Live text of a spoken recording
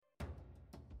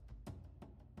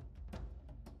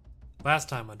Last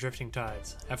time on Drifting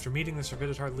Tides, after meeting the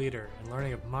Servitard leader and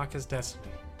learning of Maka's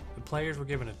destiny, the players were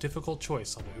given a difficult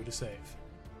choice on who to save.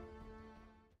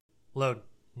 Loden,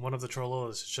 one of the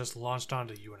Trollolas, has just launched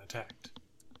onto you and attacked.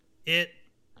 It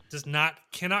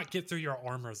cannot get through your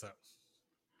armor though.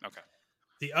 Okay.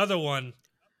 The other one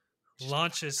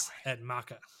launches at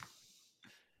Maka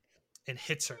and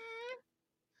hits her.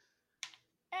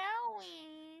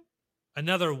 Owie.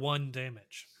 Another 1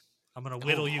 damage. I'm going to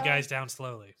whittle you guys down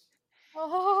slowly.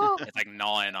 Oh. It's like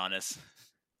gnawing on us.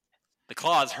 The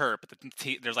claws hurt, but the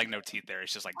teeth, there's like no teeth there.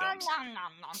 It's just like gums.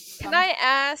 Can I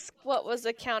ask what was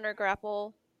the counter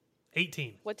grapple?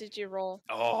 18. What did you roll?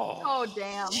 Oh,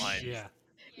 damn. One. Yeah.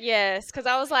 Yes, because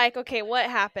I was like, okay, what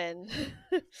happened?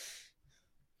 All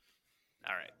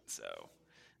right, so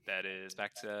that is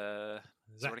back to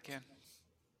Zach. Zordican.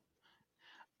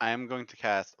 I am going to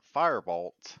cast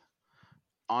Firebolt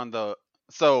on the...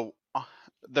 So,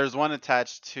 there's one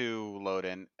attached to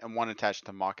Loden and one attached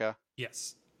to Maka?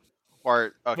 Yes.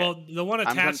 Or, okay, Well, the one I'm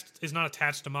attached is not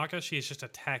attached to Maka. She is just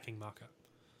attacking Maka.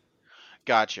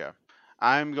 gotcha.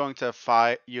 I'm going to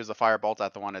use a Firebolt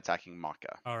at the one attacking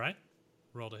Maka. All right.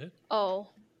 Roll to hit. Oh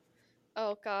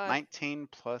God. 19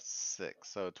 plus 6,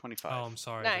 so 25. Oh, I'm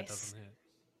sorry. That Nice. doesn't hit.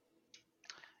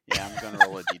 Yeah, I'm going to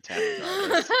roll a d10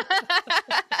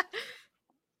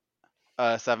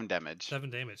 regardless. 7 damage. 7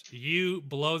 damage. You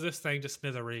blow this thing to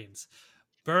smithereens.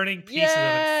 Burning pieces of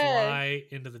Yay! it fly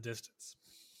into the distance.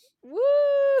 Woo!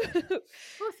 Oh,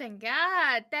 thank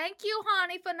God. Thank you,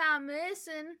 honey, for not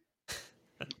missing.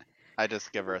 I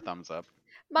just give her a thumbs up.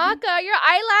 Maka, your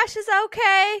eyelashes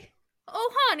okay?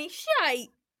 Oh, honey, shite.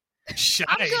 Shite.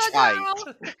 I'm good now.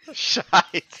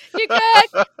 Shite. You good?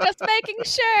 Just making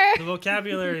sure. The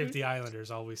vocabulary of the Islanders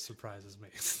always surprises me.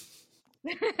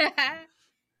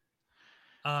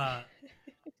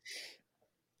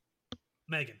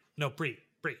 Megan. No, Bree.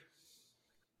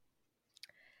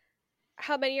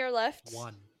 How many are left?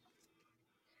 1.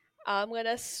 I'm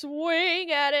gonna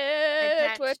swing at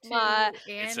it with my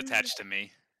It's attached to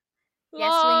me.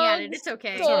 Yeah, swing at it. It's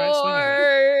okay. It's all right, swing at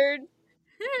sword.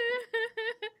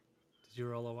 Did you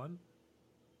roll a 1?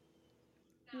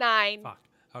 9. Fuck.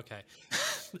 Okay.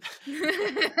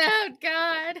 Oh,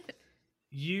 God.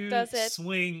 You Does it?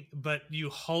 swing, but you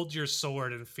hold your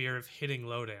sword in fear of hitting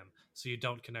Lodan, so you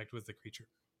don't connect with the creature.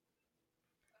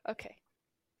 Okay.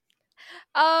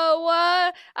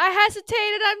 Oh, I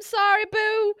hesitated. I'm sorry,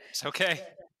 Boo. It's okay.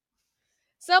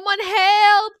 Someone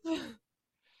help.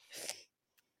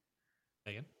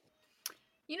 Megan?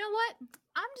 You know what?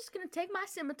 I'm just going to take my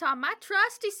scimitar, my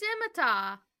trusty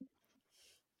scimitar,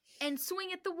 and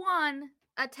swing at the one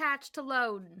attached to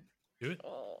Loden. Do it.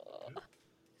 Oh.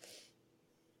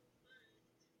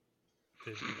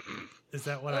 Is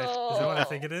that what I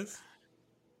think it is?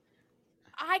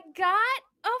 I got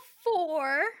a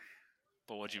 4,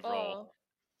 But what'd you roll?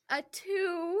 a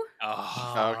 2.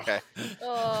 Oh. Okay.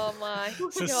 Oh my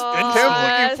Suspense. god. Him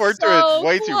looking forward to so it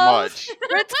way too close. much.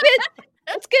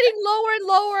 It's getting lower and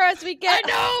lower as we get.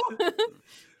 I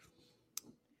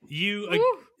You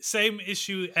know. same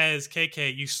issue as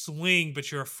KK. You swing,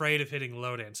 but you're afraid of hitting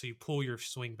Lodan, so you pull your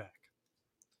swing back.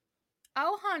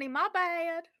 Oh, honey, my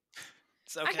bad.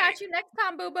 It's okay. I got you next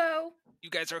time, boo boo. You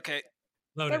guys are okay.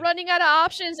 We're Lodan. running out of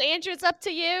options. Andrew, it's up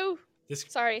to you. This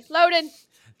Sorry, Loden.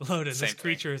 Lodan. Same This thing.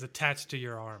 creature is attached to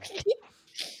your arm.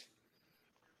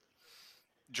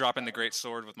 Dropping the great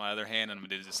sword with my other hand, and I'm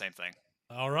gonna do the same thing.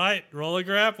 All right, roll a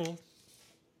grapple.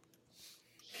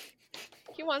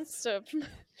 He wants to.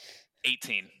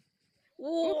 18.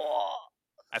 Whoa.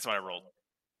 That's what I rolled.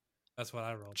 That's what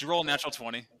I rolled. Did you roll a natural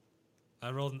 20?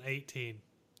 I rolled an 18.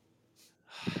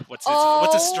 What's Oh.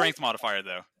 a strength modifier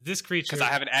though? This creature. Because I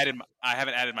haven't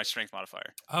added my strength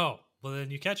modifier. Oh, well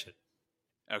then you catch it.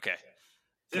 Okay.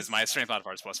 Because my strength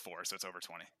modifier is +4, so it's over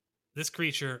 20. This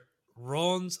creature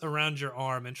runs around your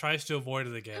arm and tries to avoid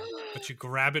it again, but you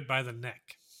grab it by the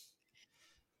neck.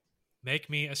 Make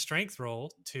me a strength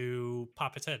roll to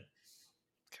pop its head.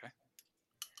 Okay.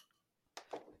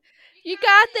 You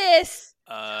got this.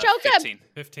 Choke him. 15.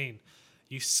 15.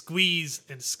 You squeeze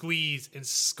and squeeze and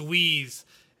squeeze,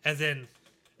 and then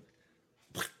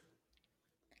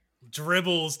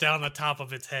dribbles down the top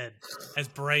of its head as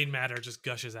brain matter just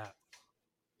gushes out.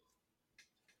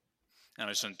 I'm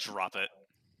just gonna drop it.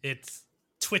 It's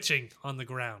twitching on the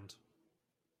ground.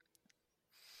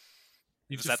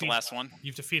 Is that the last one?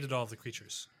 You've defeated all of the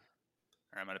creatures.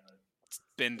 All right, I'm gonna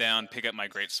bend down, pick up my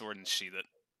great sword, and sheath it.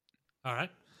 All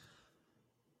right.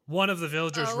 One of the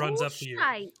villagers runs up to you.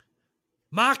 Shite.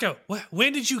 Mako,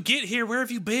 when did you get here? Where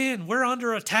have you been? We're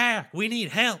under attack. We need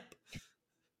help.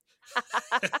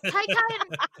 TK,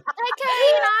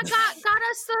 and I got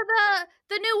us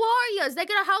the new Warriors. They're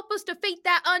gonna help us defeat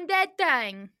that undead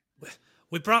thing.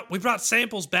 We brought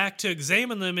samples back to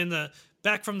examine them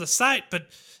back from the site, but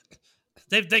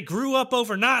they grew up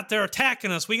overnight. They're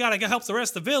attacking us. We gotta go help the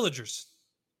rest of the villagers.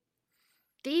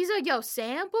 These are your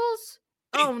samples?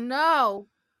 Oh no!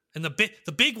 And the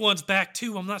big one's back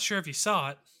too. I'm not sure if you saw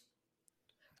it.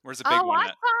 Where's the big Oh, one I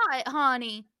at? saw it,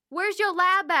 honey. Where's your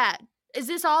lab at? Is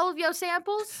this all of your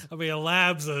samples? I mean, a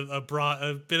lab's a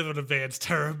bit of an advanced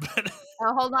term, but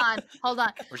Oh, hold on.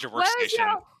 Where's your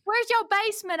workstation? Where's your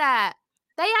basement at?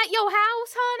 They at your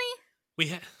house,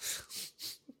 honey?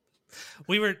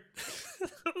 we were.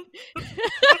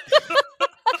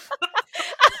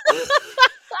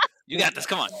 You got this.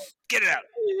 Come on, get it out.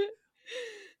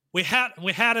 We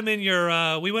had him in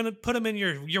your we went and put him in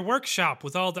your workshop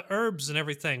with all the herbs and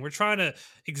everything. We're trying to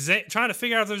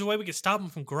figure out if there's a way we could stop them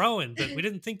from growing, but we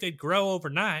didn't think they'd grow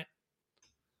overnight.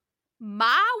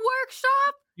 My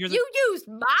workshop? You used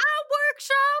my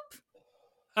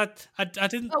workshop? I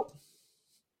didn't. Oh.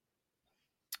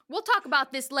 We'll talk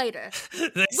about this later.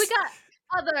 They- We got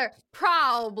other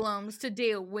problems to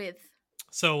deal with.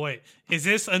 So wait, is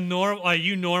this a normal? Are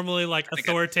you normally like think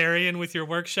authoritarian with your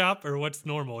workshop, or what's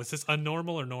normal? Is this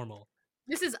unnormal or normal?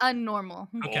 This is unnormal.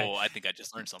 Okay. Oh, I think I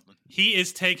just learned something. He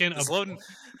is taking a Is Loden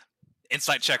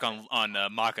insight check on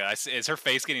Maka? Is her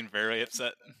face getting very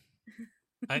upset?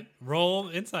 roll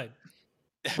inside.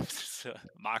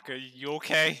 Maka, you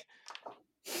okay?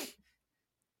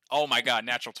 Oh my God,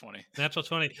 natural 20. Natural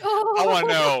 20. I want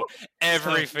to know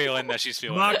every feeling that she's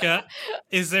feeling. Maka,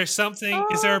 is there something?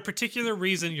 Is there a particular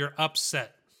reason you're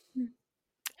upset?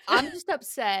 I'm just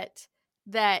upset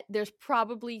that there's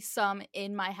probably some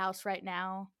in my house right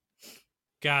now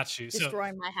Got you. So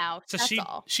destroying my house. That's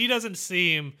all. she doesn't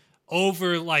seem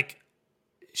over like.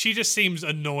 She just seems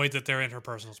annoyed that they're in her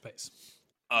personal space.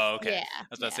 Oh, okay. Yeah. I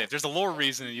was about to say, if there's a lore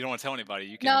reason and you don't want to tell anybody,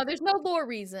 you can. No, there's no lore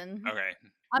reason. Okay.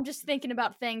 I'm just thinking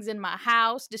about things in my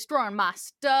house, destroying my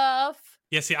stuff,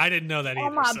 Yeah, see, I didn't know that all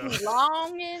either. my So. Oh,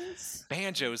 belongings.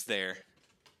 Banjo's there.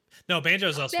 No,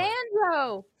 Banjo's elsewhere.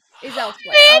 Banjo is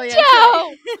elsewhere. Banjo!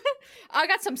 Oh, yeah, okay. I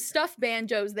got some stuffed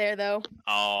banjos there, though.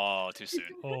 Oh, too soon.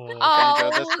 Oh. Oh,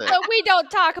 that's it. but we don't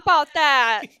talk about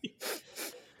that.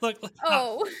 Look.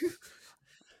 Oh.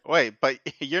 Wait, but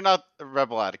you're not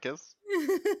Rebel Atticus.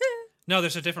 No,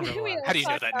 there's a different rebel. We Atticus. How do you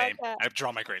know Talk that about name? that. I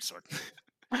draw my greatsword.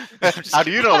 How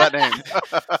do you know that name?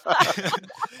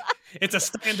 It's a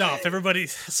standoff. Everybody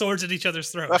swords at each other's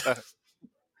throat.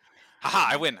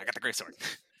 Haha, I win. I got the greatsword.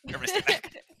 Everybody stay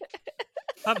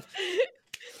back.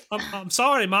 I'm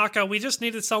sorry, Maka. We just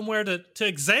needed somewhere to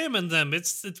examine them.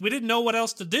 It's we didn't know what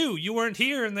else to do. You weren't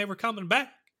here, and they were coming back.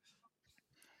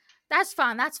 That's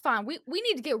fine. That's fine. We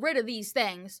need to get rid of these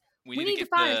things. We need to get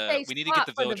find a the safe we need to get spot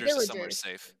the for the villagers to somewhere villagers.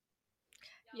 safe.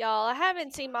 Y'all, I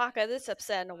haven't seen Maka this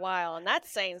upset in a while, and that's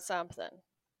saying something.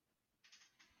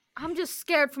 I'm just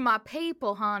scared for my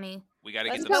people, honey. We got to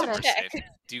get Let's them go somewhere check. safe.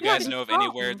 Do you Yeah, guys no know of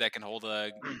anywhere problem. that can hold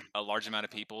a large amount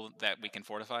of people that we can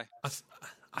fortify?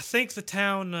 I think the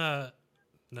town.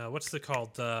 No, what's it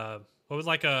called? What was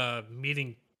like a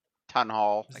meeting? Town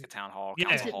hall. Like a town hall, Yeah.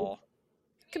 council hall.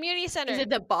 Community center. Is it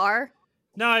the bar?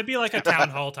 No, it'd be like a town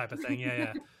hall type of thing. Yeah,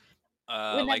 yeah.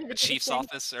 Wouldn't that Like be the the chief's biggest thing?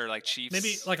 office or like chief's.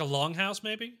 Maybe like a longhouse.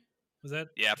 Maybe was that?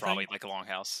 Yeah, a thing? probably like a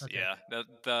longhouse. Okay. Yeah,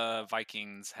 the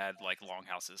Vikings had like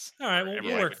longhouses. All right, where well,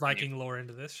 everybody we'll work would commute. Viking lore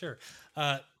into this. Sure.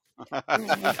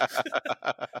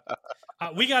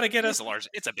 We got to get us.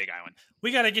 It's a big island.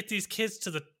 We got to get these kids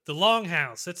to the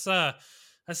longhouse. It's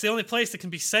that's the only place that can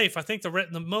be safe. I think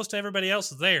the most everybody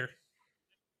else is there.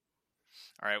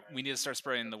 All right, we need to start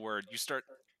spreading the word. You start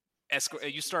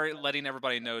letting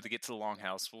everybody know to get to the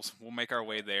longhouse. We'll make our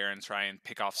way there and try and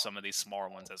pick off some of these smaller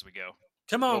ones as we go.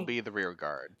 Come We'll on, be the rear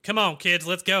guard. come on, kids,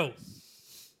 let's go.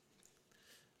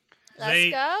 Let's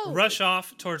They go. rush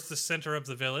off towards the center of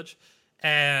the village,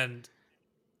 and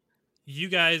you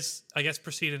guys, I guess,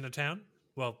 proceed into town.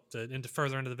 Well, into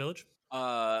further into the village.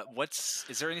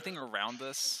 Is there anything around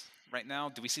us right now?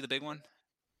 Do we see the big one?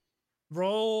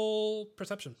 Roll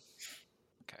perception.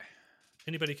 Okay,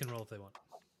 Anybody can roll if they want.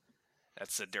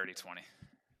 that's a dirty 20.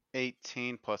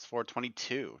 18 plus 4,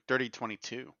 22. Dirty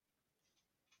 22.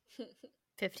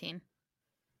 15.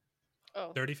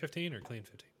 Oh, Dirty 15 or clean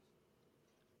 15?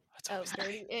 That's Oh, always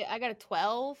 30. I got a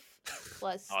 12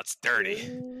 plus. Oh, it's dirty.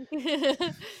 2.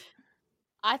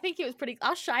 I think it was pretty.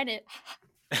 I'll shine it.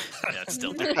 Yeah, it's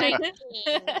still dirty. 19.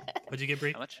 What'd you get,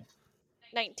 Bree? How much?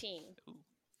 19.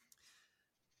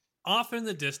 Off in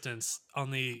the distance,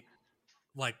 on the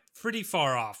like pretty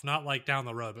far off, not like down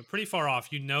the road, but pretty far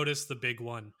off, you notice the big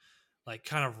one, like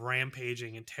kind of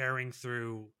rampaging and tearing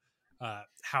through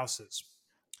houses.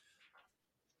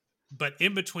 but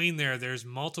in between there's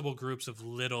multiple groups of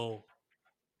little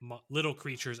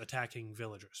creatures attacking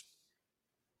villagers.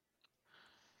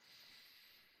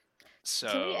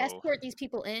 Can we So escort these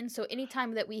people in so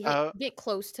anytime that we get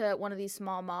close to one of these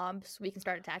small mobs, we can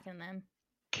start attacking them?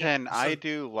 Can I so-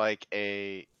 do like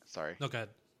a No, go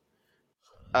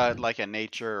ahead. like a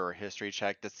nature or history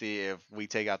check to see if we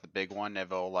take out the big one,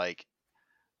 if it'll like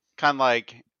kind of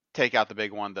like take out the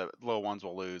big one, the little ones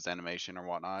will lose animation or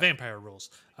whatnot. Vampire rules.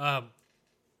 Yeah.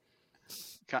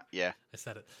 I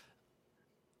said it.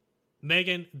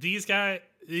 Megan, these guys,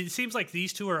 it seems like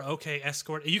these two are okay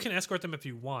escort. You can escort them if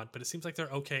you want, but it seems like they're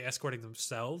okay escorting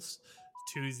themselves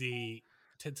to the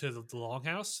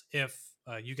longhouse if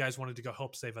you guys wanted to go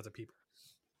help save other people.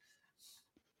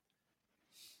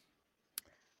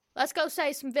 Let's go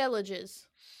save some villages.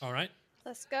 All right.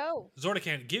 Let's go.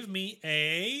 Zordakan, give me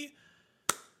a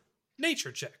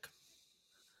nature check.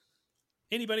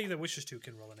 Anybody that wishes to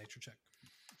can roll a nature check.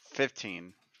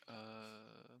 15. my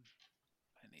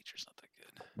nature's not that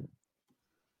good.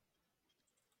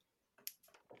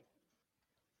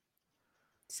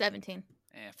 17.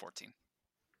 14.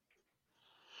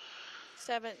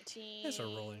 17. You guys are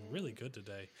rolling really good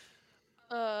today.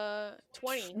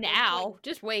 20. Now,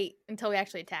 just wait until we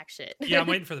actually attack shit. Yeah, I'm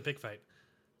waiting for the pig fight.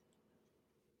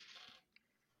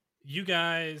 You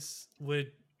guys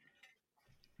would,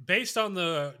 based on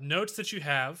the notes that you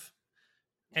have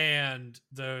and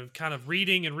the kind of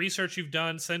reading and research you've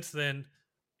done since then,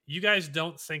 you guys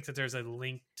don't think that there's a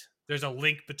link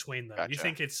between them. You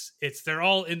Gotcha. think they're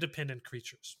all independent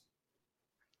creatures.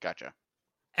 Gotcha.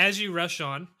 As you rush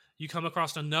on, you come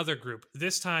across another group.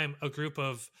 This time, a group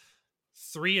of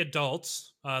 3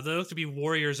 adults. They look to be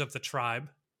warriors of the tribe,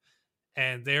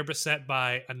 and they're beset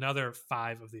by another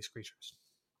 5 of these creatures.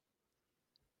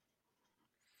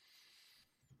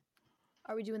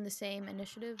 Are we doing the same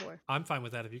initiative or? I'm fine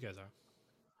with that if you guys are.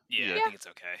 Yeah, Yeah. I think it's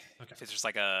okay. Okay. If it's just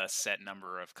like a set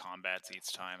number of combats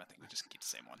each time, I think we just keep the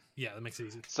same one. Yeah, that makes it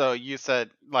easy. So you said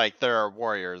like there are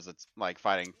warriors. It's like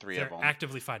fighting 3 They're of them.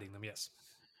 actively fighting them, yes.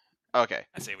 Okay.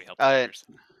 I say we help the Uh, warriors.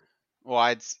 Well,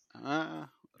 I'd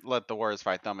let the warriors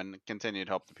fight them and continue to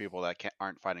help the people that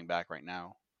aren't fighting back right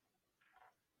now.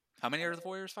 How many are the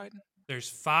warriors fighting? There's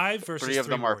 5 versus 3 of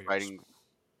them are warriors. fighting.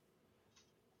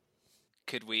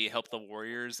 Could we help the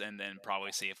warriors and then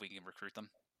probably see if we can recruit them?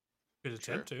 Good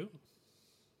attempt to.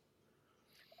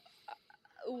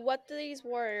 What do these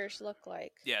warriors look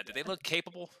like? Yeah, do they look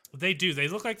capable? They do. They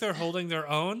look like they're holding their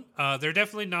own. They're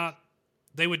definitely not.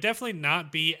 They would definitely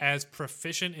not be as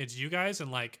proficient as you guys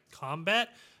in like combat,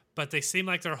 but they seem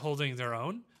like they're holding their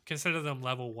own. Consider them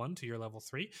level 1 to your level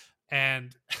 3,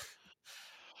 and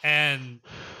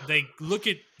they look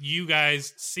at you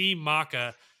guys, see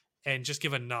Maka, and just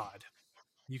give a nod.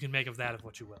 You can make of that of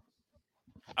what you will.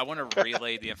 I want to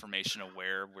relay the information of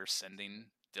where we're sending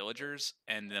villagers,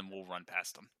 and then we'll run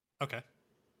past them. Okay.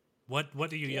 What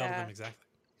do you yell to Yeah. them exactly?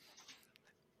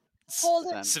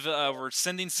 Hold it. Send. We're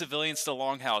sending civilians to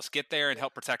Longhouse. Get there and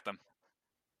help protect them.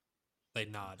 They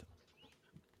nod.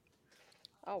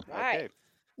 All right. Okay.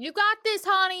 You got this,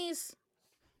 honeys.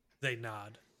 They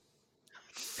nod.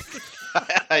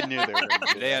 I knew they were.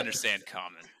 Gonna do They that. understand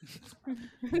common.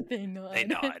 They nod. They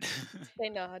nod. They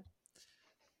nod.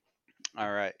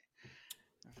 All right.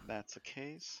 If that's the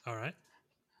case. All right.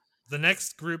 The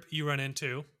next group you run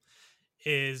into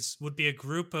would be a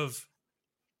group of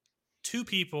 2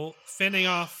 people fending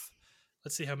off.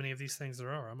 Let's see how many of these things there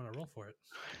are. I'm going to roll for it.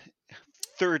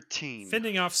 13.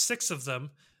 Fending off 6 of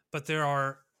them, but there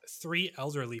are 3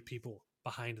 elderly people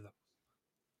behind them,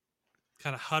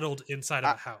 kind of huddled inside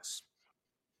of a house.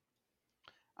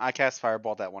 I cast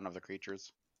Firebolt at one of the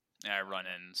creatures. Yeah, I run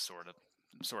in sort of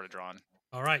drawn.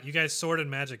 All right, you guys sword and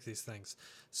magic these things.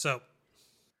 So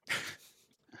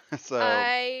So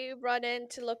I run in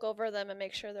to look over them and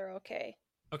make sure they're okay.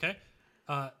 okay,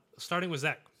 starting with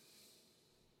Zach.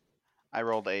 I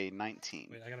rolled a 19.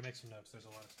 Wait, I gotta make some notes. There's a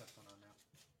lot of stuff going on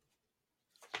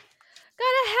now.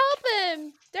 Gotta help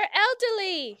him. They're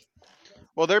elderly.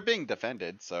 Well, they're being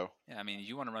defended, so Yeah, I mean,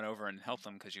 you want to run over and help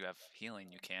them because you have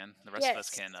healing. You can. The rest of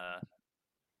us Yes. can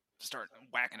start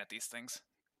whacking at these things.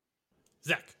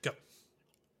 Zach, go.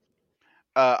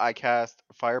 I cast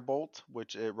Firebolt,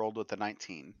 which it rolled with a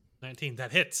 19 19.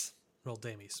 That hits. Roll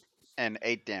damies. and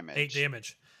 8 damage. 8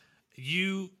 damage.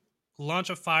 You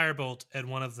launch a firebolt at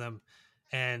one of them,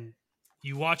 and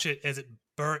you watch it as it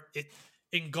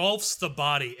engulfs the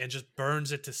body and just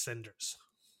burns it to cinders,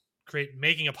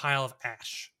 making a pile of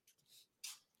ash.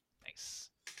 Nice.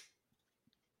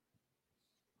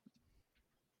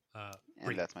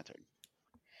 And that's my turn.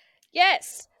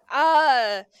 Yes.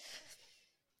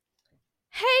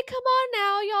 Hey, come on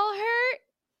now, y'all hurt?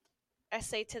 I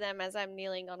say to them as I'm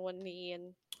kneeling on one knee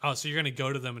and Oh, so you're gonna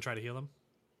go to them and try to heal them?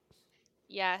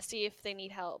 yeah, see if they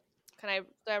need help. Do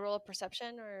I roll a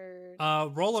perception or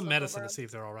Roll a Just look medicine over to see if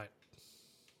they're all right.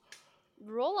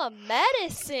 roll a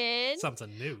medicine?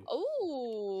 Something new.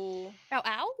 Ooh. Ow,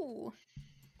 ow.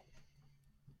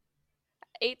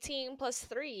 18 plus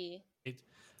 3.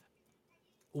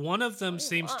 One of them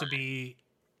seems to 21. be.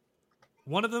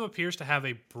 One of them appears to have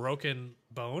a broken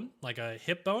bone, like a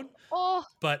hip bone. Oh,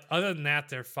 But other than that,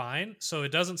 they're fine. So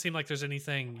it doesn't seem like there's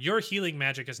anything. Your healing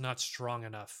magic is not strong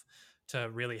enough to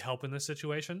really help in this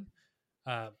situation.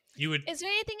 You would. is there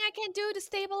anything I can do to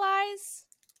stabilize?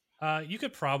 You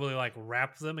could probably like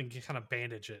wrap them and kind of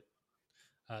bandage it.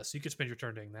 So you could spend your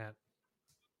turn doing that.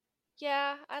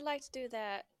 Yeah, I'd like to do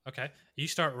that. Okay. You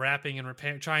start wrapping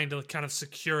and trying to kind of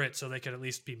secure it so they could at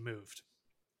least be moved.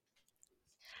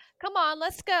 Come on,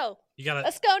 let's go. You gotta.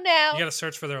 Let's go now. You gotta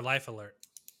search for their life alert.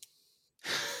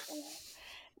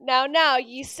 Now,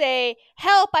 you say,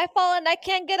 help, I fallen, I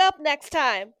can't get up next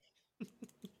time.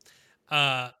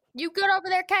 You good over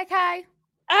there, KK?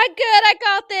 I'm good, I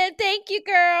got them. Thank you,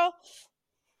 girl.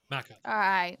 Maka. All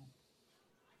right.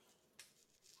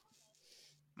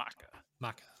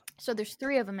 Maka. So there's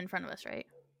 3 of them in front of us, right?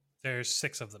 There's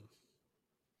 6 of them.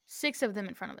 6 of them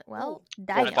in front of it. Well,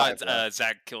 I damn. thought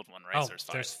Zach killed one, right? Oh, So there's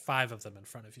 5. there's 5 of them in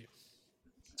front of you.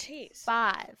 Jeez.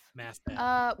 5. Math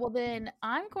bad. Well then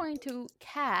I'm going to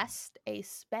cast a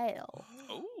spell.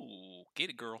 Ooh, get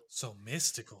it, girl. So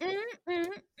mystical.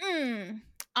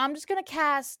 I'm just gonna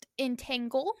cast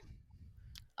Entangle.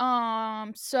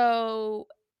 So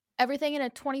everything in a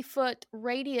 20-foot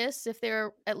radius, if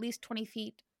they're at least 20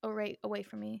 feet away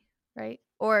from me, right?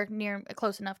 Or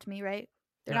close enough to me, right?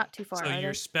 They're Yeah. not too far. So are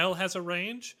your they? spell has a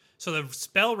range. So the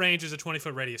spell range is a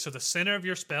 20-foot radius. So the center of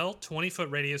your spell,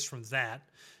 20-foot radius from that,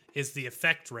 is the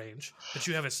effect range. But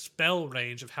you have a spell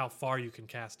range of how far you can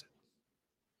cast it.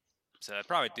 So I'd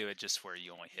probably do it just where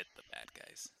you only hit the bad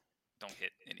guys. Don't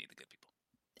hit any of the good people.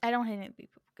 I don't hit any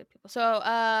good people. So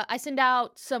I send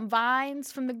out some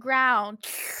vines from the ground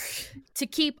to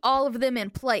keep all of them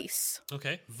in place.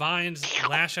 Okay. Vines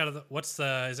lash out of the.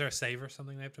 Is there a save or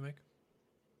something they have to make?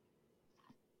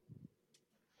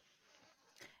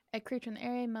 A creature in the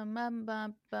area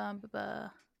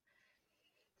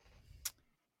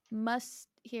must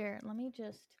let me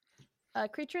just. A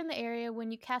creature in the area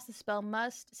when you cast the spell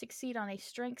must succeed on a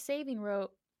strength saving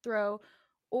throw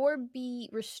or be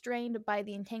restrained by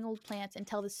the entangled plants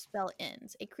until the spell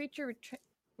ends. A creature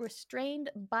restrained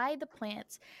by the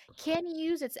plants can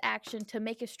use its action to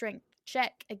make a strength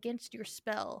check against your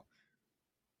spell.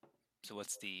 So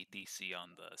what's the DC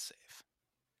on the save?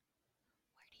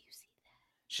 Where do you see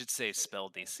that? Should say spell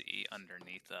DC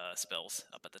underneath spells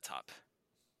up at the top.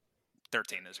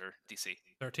 13 is her DC.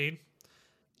 13?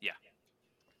 Yeah.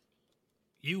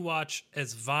 You watch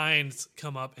as vines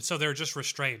come up. And so they're just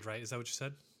restrained, right? Is that what you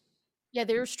said? Yeah,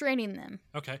 they're restraining them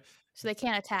Okay. so they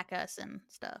can't attack us and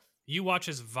stuff. You watch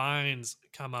as vines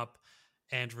come up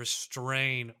and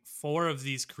restrain 4 of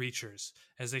these creatures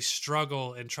as they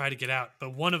struggle and try to get out.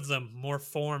 But one of them, more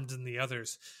formed than the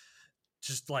others,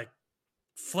 just like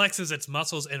flexes its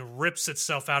muscles and rips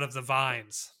itself out of the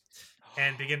vines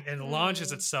and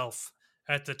launches itself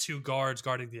at the 2 guards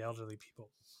guarding the elderly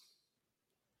people.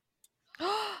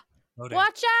 Loading.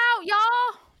 Watch out,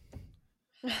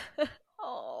 y'all!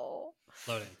 Oh.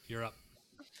 Loading. You're up.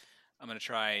 I'm going to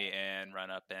try and run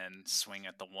up and swing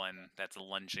at the one that's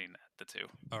lunging at the 2.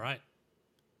 All right.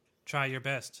 Try your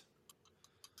best.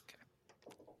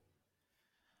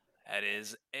 That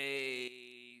is a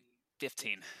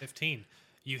 15. 15.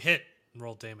 You hit and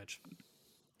roll damage.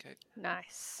 Okay.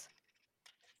 Nice.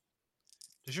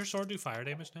 Does your sword do fire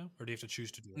damage now? Or do you have to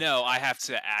choose to do it? No, I have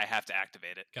to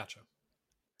activate it. Gotcha.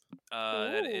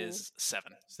 That Ooh. is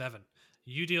 7. 7.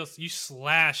 You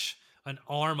slash an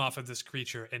arm off of this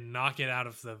creature and knock it out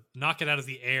of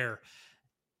the air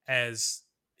as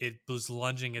it was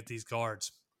lunging at these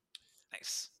guards.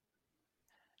 Nice.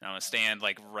 And I'm going to stand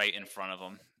like right in front of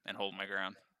them and hold my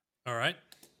ground. All right.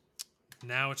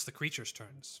 Now it's the creature's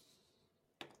turns.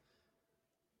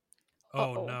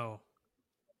 Oh Uh-oh. no.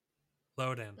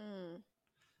 Lodan. Mm.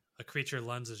 A creature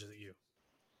lunges at you.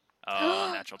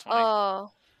 Oh, natural 20.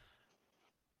 Oh.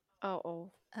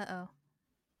 Uh-oh. Uh-oh.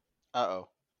 Uh-oh.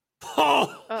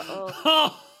 Oh!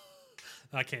 Uh-oh.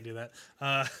 I can't do that.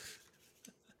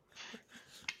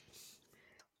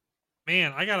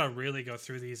 Man, I gotta really go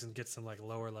through these and get some like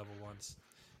lower level ones.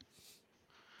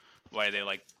 Why they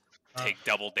like take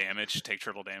double damage, take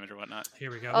triple damage or whatnot?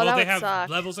 Here we go. Oh, Well, that they would have suck.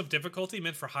 levels of difficulty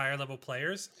meant for higher level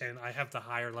players, and I have the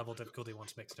higher level difficulty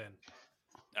ones mixed in.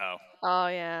 Oh, Oh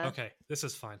yeah. Okay, this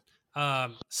is fine.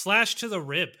 Slash to the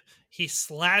rib. He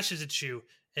slashes at you,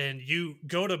 and you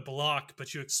go to block,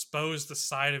 but you expose the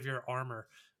side of your armor,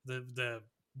 the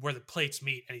where the plates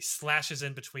meet, and he slashes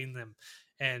in between them,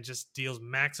 and just deals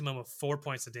maximum of 4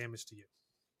 points of damage to you.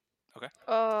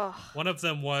 Oh. One of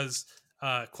them was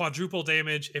quadruple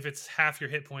damage. If it's half your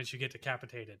hit points, you get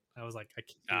decapitated. I was like, I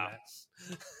can't do Oh.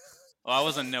 that. well, I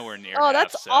wasn't nowhere near. Oh, half,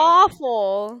 that's so.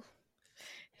 awful.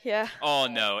 Yeah. Oh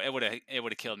no, it would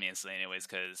have killed me instantly anyways,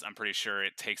 because I'm pretty sure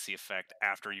it takes the effect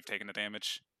after you've taken the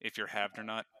damage, if you're halved or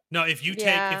not. No, if you take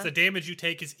Yeah. if the damage you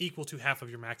take is equal to half of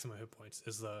your maximum hit points,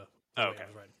 is the way Okay. I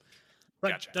was writing. But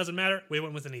Gotcha. doesn't matter. We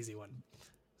went with an easy one.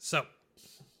 So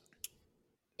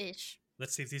Ish.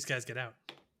 let's see if these guys get out.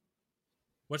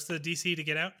 What's the DC to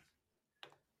get out?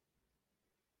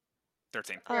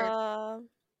 13.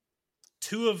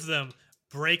 Two of them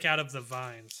break out of the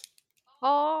vines.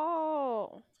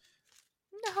 Oh.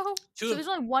 No. Two So of- there's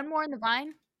only one more in the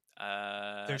vine?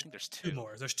 I There's think there's two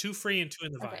more. There's two free and two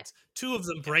in the Okay. vines. Two of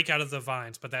them break out of the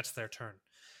vines, but that's their turn.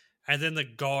 And then the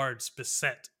guards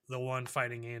beset the one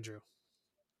fighting Andrew.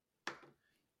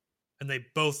 And they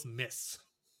both miss.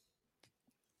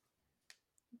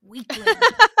 Weakling.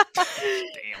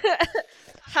 Damn.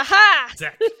 Haha.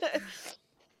 Zach.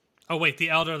 Oh, wait, the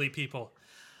elderly people.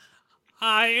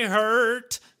 I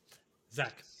hurt.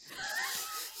 Zach.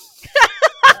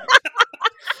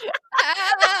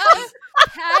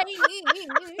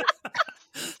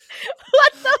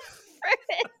 What the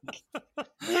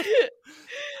frick?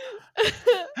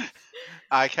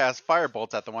 I cast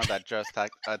Firebolt at the one that just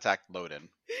attacked Loden.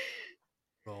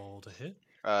 Roll to hit.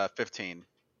 15.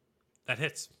 That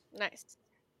hits. Nice.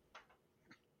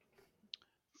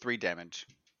 3 damage.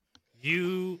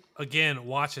 You, again,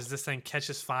 watch as this thing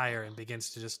catches fire and begins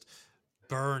to just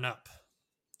burn up.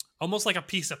 Almost like a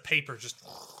piece of paper just...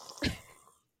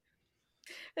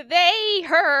 They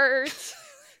hurt.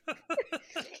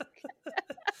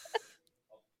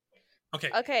 Okay,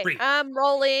 Okay, Bree. I'm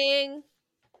rolling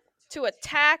to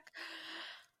attack.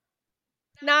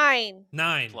 9.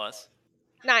 9. Plus.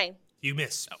 9. You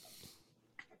miss.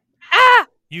 Ah!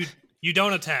 You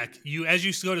don't attack. You, as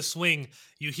you go to swing,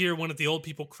 you hear one of the old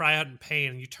people cry out in pain,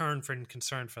 and you turn for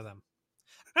concern for them.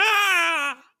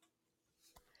 Ah!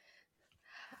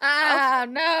 Ah,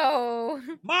 no.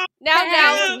 Mom!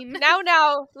 Pain.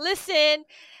 Now, listen.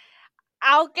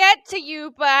 I'll get to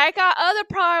you, but I got other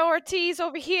priorities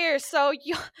over here, so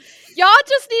y'all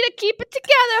just need to keep it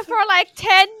together for like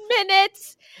 10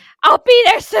 minutes. I'll be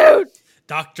there soon.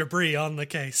 Dr. Bree on the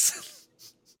case.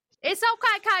 It's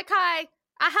okay, Kai.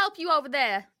 I'll help you over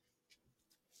there.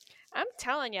 I'm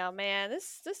telling y'all, man,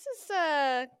 this is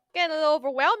getting a little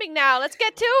overwhelming now. Let's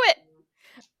get to it.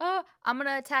 I'm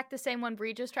gonna attack the same one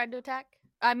Bree just tried to attack.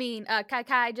 I mean,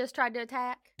 Kai just tried to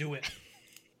attack. Do it.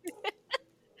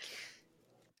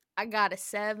 I got a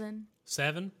 7.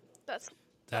 7? That's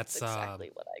That's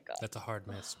exactly what I got. that's a hard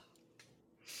miss.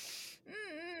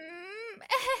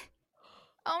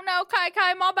 Oh no,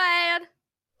 Kai, my bad.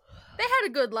 They had a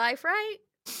good life, right?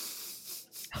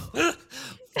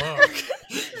 Fuck.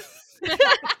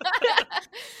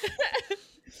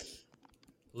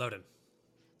 Loaded.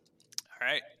 All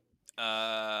right.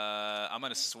 I'm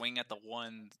gonna swing at the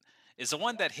one. Is the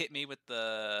one that hit me with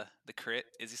the crit?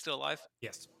 Is he still alive?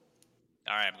 Yes.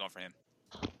 All right, I'm going for him.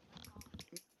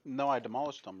 No, I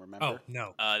demolished them, remember? Oh,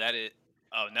 no. That is.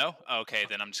 Oh no. Okay,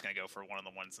 then I'm just gonna go for one of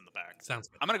the ones in the back. Sounds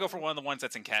good. I'm gonna go for one of the ones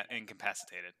that's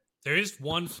incapacitated. There is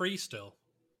one free still.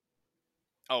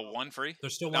 Oh, one free.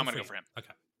 There's still No, one I'm gonna free. go for him.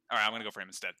 Okay. All right, I'm gonna go for him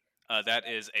instead. That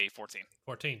is a 14.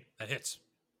 14. That hits.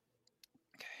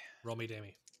 Okay. Roll me,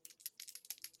 Dammy.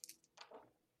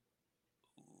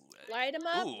 Light him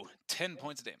up. Ooh, 10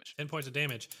 points of damage. 10 points of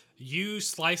damage. You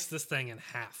slice this thing in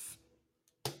half.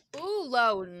 Ooh,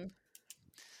 Loden.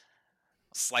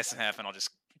 Slice in half, and I'll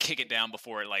just kick it down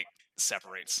before it like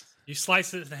separates. You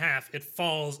slice it in half, it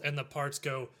falls, and the parts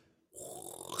go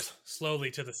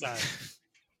slowly to the side.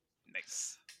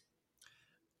 Nice.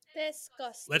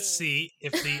 Disgusting. Let's see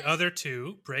if the other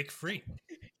two break free.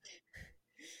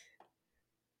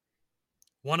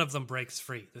 One of them breaks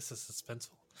free. This is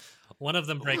suspenseful. One of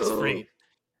them breaks free.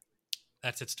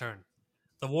 That's its turn.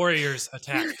 The warriors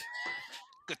attack.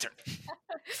 Good turn.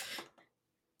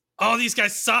 Oh, these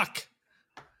guys suck!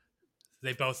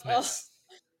 They both miss.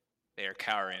 They are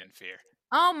cowering in fear.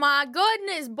 Oh my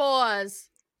goodness, boys.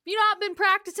 You know, I've been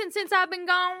practicing since I've been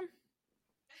gone.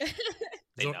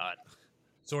 They Zor- nod.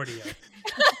 Zordio.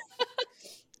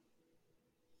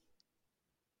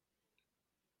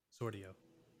 Zordio.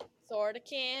 Zorda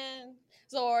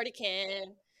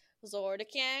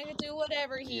can do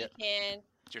whatever he Yep. can.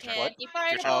 It's your turn. Can What? he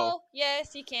fireball? Oh.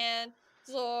 Yes, he can.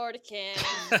 Zord can.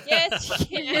 Yes,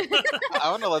 he can. I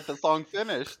want to let the song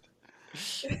finish.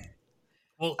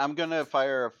 Well, I'm gonna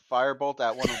fire a firebolt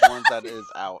at one of the ones that is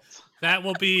out. that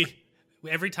will be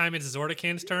every time it's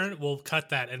Zordakan's turn. We'll cut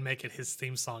that and make it his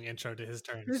theme song intro to his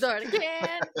turn.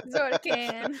 Zordakan.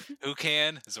 Zordakan. Who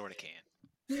can? Zorda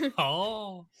can.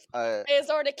 Oh, It's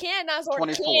Zorda can, not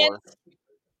Zorda 24.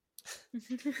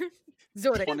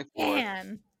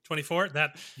 Zordakan. 24.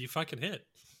 That you fucking hit.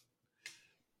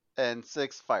 And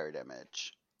 6 fire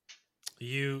damage.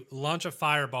 You launch a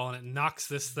fireball and it knocks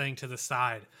this thing to the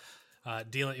side,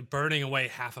 burning away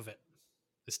half of it.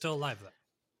 It's still alive though.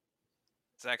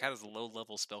 Zach, how does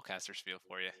low-level spellcasters feel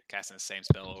for you? Casting the same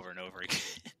spell over and over again.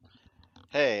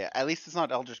 Hey, at least it's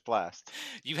not Eldritch Blast.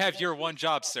 You have your one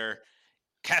job, sir.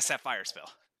 Cast that fire spell.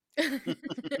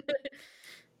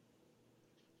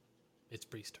 It's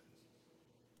Bree's turn.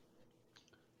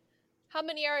 How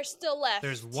many are still left?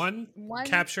 There's one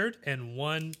captured and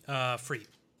one free.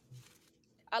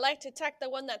 I like to attack the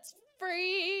one that's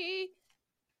free.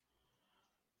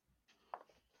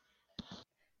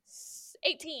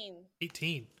 18.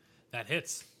 18. That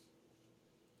hits.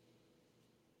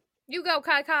 You go,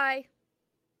 Kai Kai.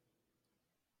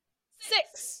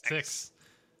 6. 6.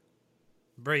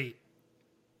 Bree,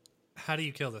 how do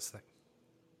you kill this thing?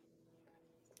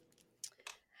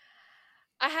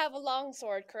 I have a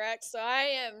longsword, correct? So I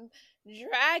am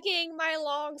dragging my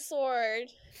longsword,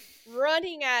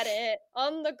 running at it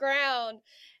on the ground,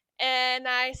 and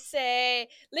I say,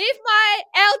 "Leave my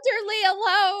elderly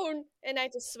alone!" And I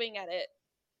just swing at it.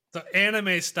 So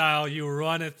anime style, you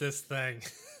run at this thing.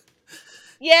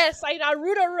 Yes, I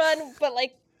Naruto run, but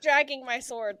like dragging my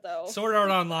sword though. Sword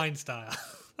Art Online style.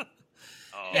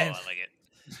 Oh, And- I like it.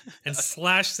 And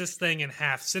slash this thing in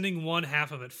half, sending one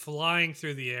half of it flying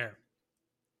through the air.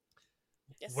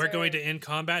 Yes, We're going sir. to end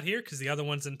combat here because the other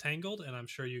one's entangled, and I'm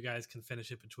sure you guys can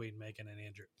finish it between Megan and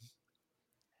Andrew.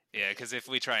 Yeah, because if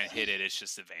we try and hit it, it's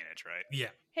just advantage, right? Yeah.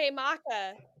 Hey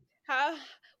Maka,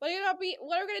 what are we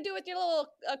gonna do with your little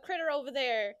critter over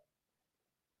there?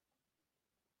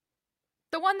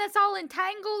 The one that's all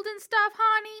entangled and stuff,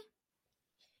 honey?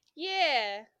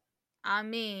 Yeah, I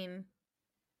mean,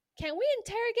 can we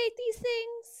interrogate these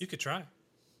things? You could try.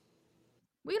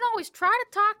 we can always try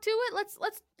to talk to it.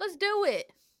 Let's do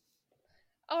it.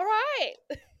 All right.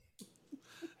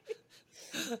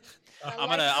 I'm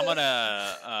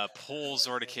gonna pull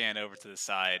Zordakan over to the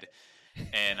side,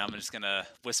 and I'm just gonna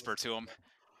whisper to him.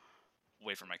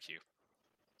 Wait for my cue.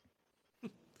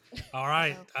 All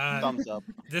right. Thumbs up.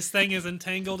 This thing is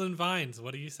entangled in vines.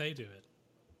 What do you say to it?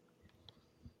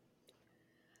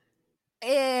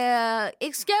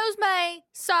 Excuse me,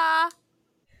 sir.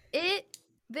 It,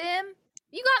 them.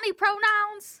 You got any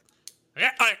pronouns?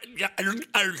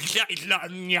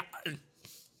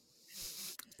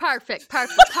 Perfect.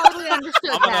 Totally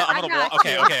understood that. I got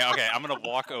okay. you. I'm gonna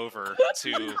walk over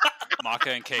to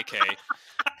Maka and KK.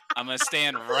 I'm gonna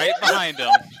stand right behind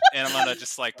them, and I'm gonna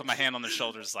just like put my hand on their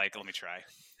shoulders, like, let me try.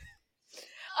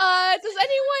 Does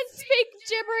anyone speak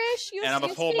gibberish? And I'm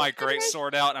gonna pull speak my great gibberish?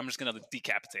 sword out, and I'm just gonna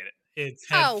decapitate it. Its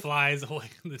head Oh. flies away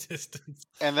in the distance.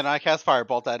 And then I cast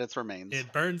Firebolt at its remains.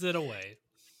 It burns it away.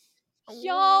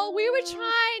 Y'all, we were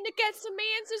trying to get some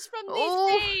answers from these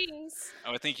Oh. things.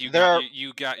 Oh, I think you There got are-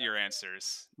 you got your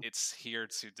answers. It's here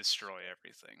to destroy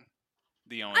everything.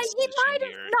 The only He solution might have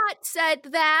here. not said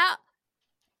that.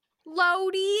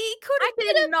 Lodi could have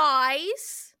I been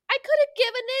nice. I could have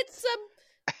given it some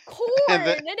corn, And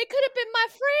and, then- it could have been my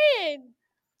friend.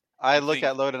 I look think-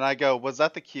 at Load and I go, was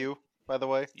that the cue, by the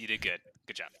way? You did good.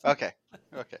 Good job. Okay.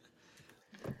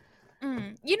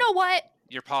 You know what?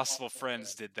 Your possible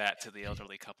friends did that to the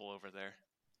elderly couple over there.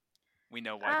 We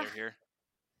know why they're here.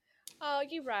 Oh,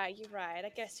 you're right. I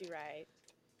guess you're right.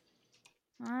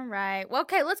 All right. Well,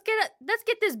 okay. Let's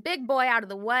get this big boy out of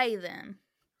the way then.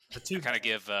 The two I kind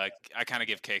of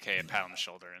give KK a pat on the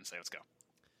shoulder and say, "Let's go."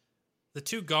 The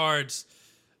two guards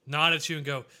nod at you and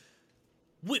go,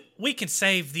 we can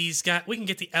save these guys. We can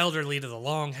get the elderly to the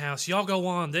longhouse. Y'all go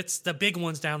on. That's the big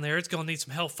one's down there. It's going to need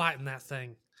some help fighting that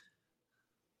thing.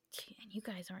 And you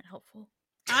guys aren't helpful.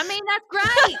 I mean, that's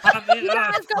great. I mean, You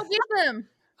guys go get them.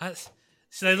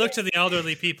 so they look to the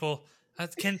elderly people.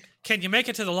 Can you make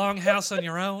it to the longhouse on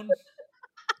your own?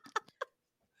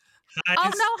 Oh no,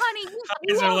 honey,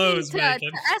 you highs or won't lows, need to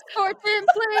Megan? escort them,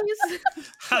 please.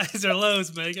 Highs or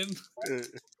lows, Megan?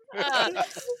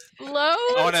 Low.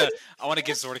 I want to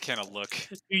give Zordakan a look.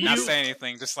 Do Not you- say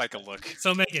anything, just like a look.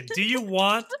 So, Megan, do you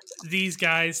want these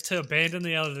guys to abandon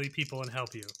the elderly people and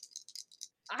help you?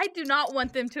 I do not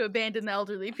want them to abandon the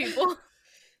elderly people.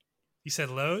 You said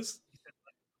lows?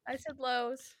 I said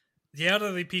Lowe's. The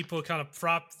elderly people kind of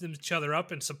prop each other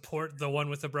up and support the one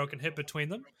with the broken hip between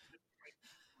them.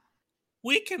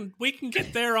 We can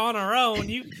get there on our own.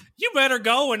 You better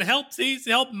go and help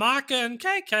Maka and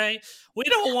KK. We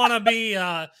don't want to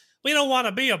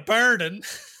be a burden.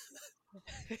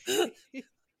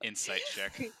 Insight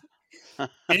check.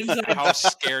 Insight- How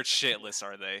scared shitless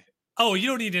are they? Oh, you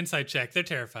don't need insight check. They're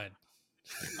terrified.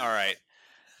 All right.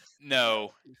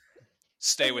 No.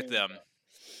 Stay with them.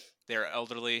 They're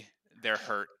elderly. They're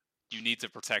hurt. You need to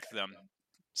protect them.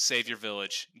 Save your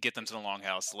village. Get them to the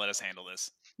longhouse. Let us handle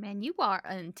this. Man, you are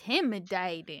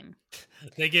intimidating.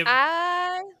 They give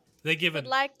I it. would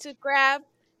like to grab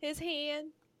his hand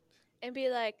and be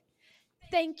like,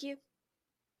 "Thank you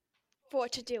for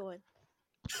what you're doing."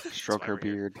 Stroke why her we're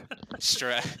here.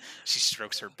 beard. She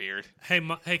strokes her beard. Hey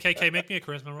KK, make me a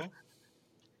charisma roll.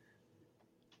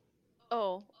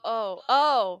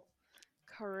 Oh.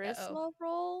 Charisma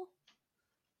roll?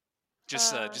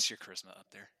 Just your charisma up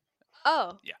there.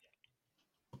 Oh.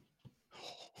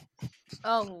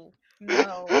 Oh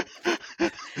no.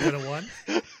 Is it a 1?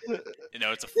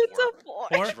 No, it's a 4. It's a 4.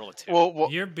 Four? You should roll a 2.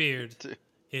 Well, Your beard Two.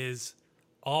 is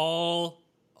all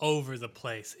over the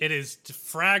place. It is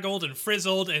fraggled and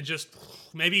frizzled and just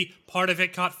maybe part of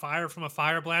it caught fire from a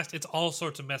fire blast. It's all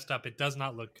sorts of messed up. It does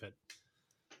not look good.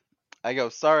 I go,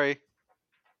 sorry.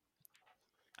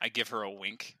 I give her a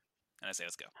wink, and I say,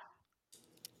 let's go.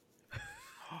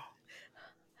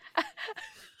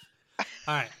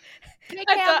 All right. KK,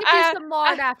 I I'll thought give you I- some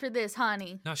lard after this,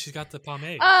 honey. No, she's got the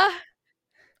pomade.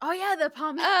 Oh yeah, the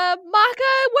pomade. Maka,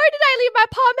 where did I leave my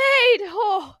pomade?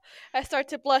 Oh, I start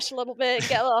to blush a little bit and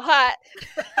get a little hot.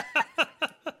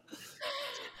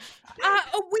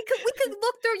 We could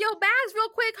look through your bags real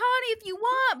quick, honey, if you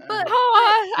want. But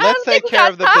Oh, I Let's don't think take we care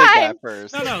got of the big guy time.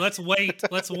 first. No, let's wait.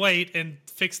 Let's wait and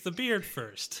fix the beard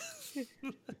first. you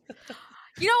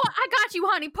know what? I got you,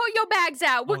 honey. Pull your bags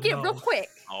out. We'll Oh, get no. real quick.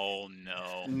 Oh,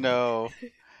 no. No.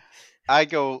 I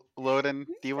go, Loden,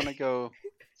 do you want to go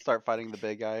start fighting the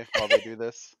big guy while they do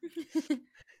this?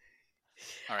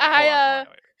 All right, hold on,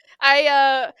 wait.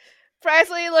 I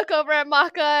Presley look over at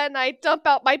Maka and I dump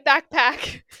out my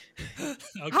backpack. Okay.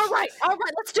 All right,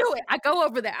 let's do it. I go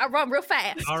over there. I run real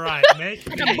fast. All right. Make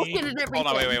Like I'm booking me and everything. Hold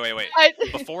on, wait. I,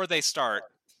 Before they start,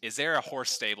 is there a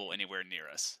horse stable anywhere near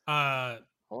us? a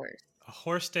Horse.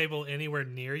 horse stable anywhere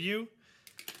near you.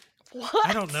 what?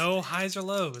 I don't know. Highs or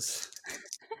lows.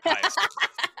 Highest.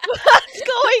 What's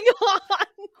going on?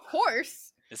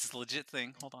 Horse. This is a legit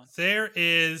thing. Hold on. There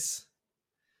is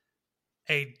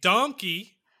a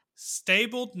donkey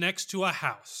stabled next to a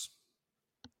house.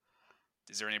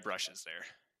 Is there any brushes there?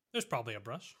 There's probably a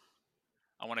brush.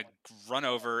 I want to run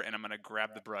over and I'm going to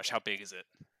grab the brush. How big is it?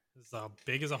 It's as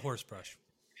big as a horse brush.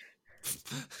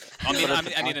 I mean, But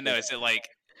it's a I need to know. donkey. Is it like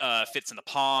fits in the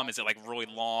palm? Is it like really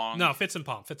long? No, fits in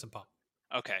palm. Fits in palm.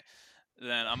 Okay.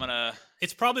 Then I'm gonna.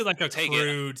 It's probably like a Take it.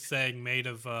 crude thing made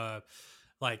of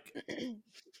like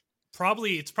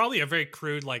it's probably a very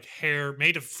crude like hair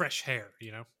made of fresh hair,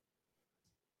 you know.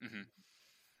 hmm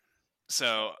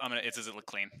So I'm gonna. Does it look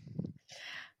clean?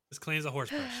 As clean as a horse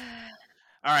brush.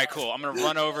 All right, cool. I'm gonna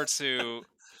run over to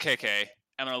KK.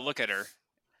 I'm gonna look at her.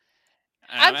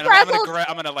 I'm I'm frazzled.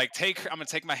 gonna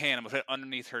take my hand. I'm gonna put it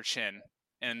underneath her chin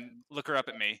and look her up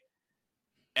at me,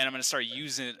 and I'm gonna start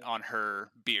using it on her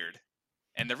beard.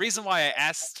 And the reason why I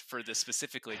asked for this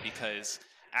specifically because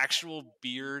actual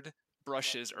beard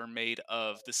brushes are made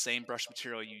of the same brush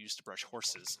material you use to brush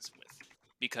horses with,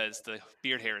 because the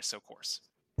beard hair is so coarse.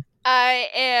 I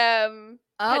am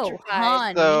Oh,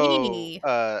 petrified. honey.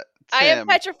 So, I am Tim.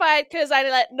 petrified because I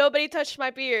let nobody touch my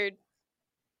beard.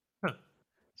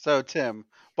 So, Tim,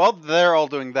 while they're all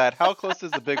doing that, how close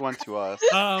is the big one to us?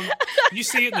 You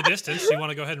see it in the distance. You want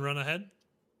to go ahead and run ahead?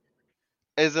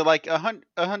 Is it like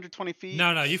 120 feet?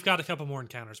 No, you've got a couple more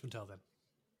encounters until then.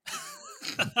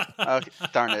 Okay,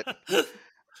 darn it.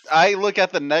 I look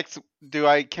at the next.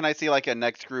 Can I see like a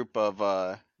next group of?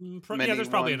 Yeah, many there's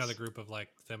probably ones. another group of like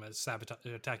them as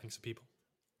attacking some people.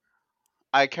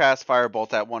 I cast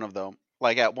firebolt at one of them,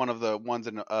 like at one of the ones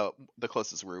in the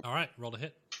closest group. All right, roll to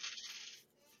hit.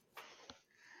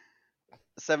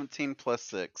 17 plus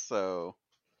 6, so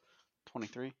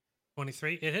 23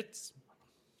 23. It hits.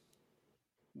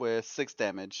 with 6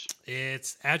 damage.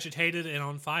 It's agitated and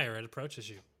on fire. It approaches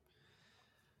you.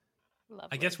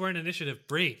 I guess we're in initiative.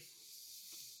 Bree,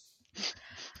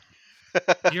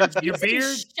 your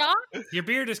beard Shock? your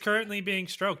beard is currently being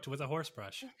stroked with a horse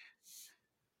brush.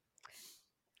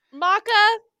 Maka,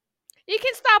 you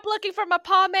can stop looking for my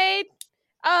pomade.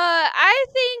 I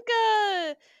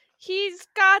think he's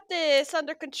got this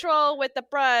under control with the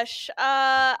brush.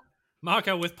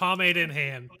 Mako, with pomade in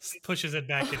hand, pushes it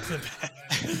back into the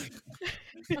bag.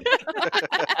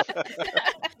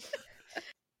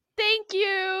 Thank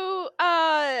you.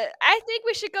 I think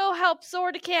we should go help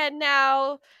Zordican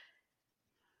now.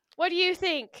 What do you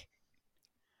think?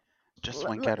 Just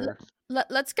wink at her.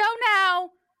 Let's go now.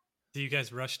 Do you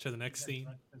guys rush to the next scene?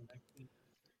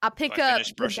 I pick Do I up finish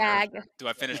the brushing her? bag. Do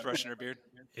I finish brushing her beard?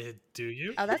 Do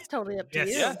you? Oh, that's totally up to Yes.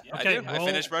 you. Yeah, Okay, I do. I roll-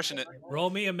 finished brushing it. Roll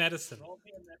me a medicine.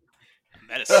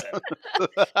 Medicine. All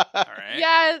right.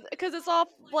 Yeah, because it's all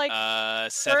like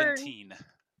 17.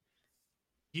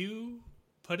 You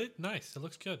put it nice. It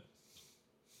looks good.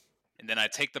 And then I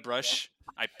take the brush,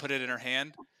 I put it in her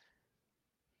hand.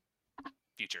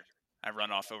 Future. I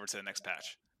run off over to the next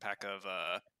pack of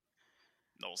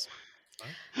Knowles.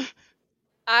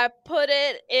 I put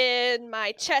it in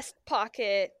my chest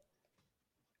pocket,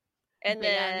 and Big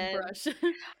ass then brush.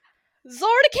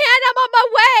 Zordican, I'm on my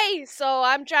way. So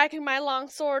I'm dragging my long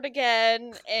sword again,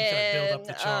 You gotta and build up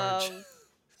the charge.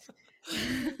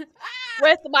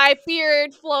 with my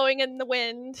beard flowing in the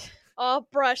wind, all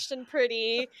brushed and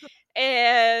pretty,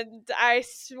 and I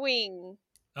swing.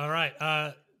 All right.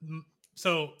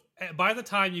 So by the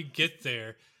time you get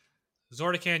there,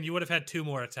 Zordican, you would have had 2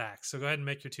 more attacks. So go ahead and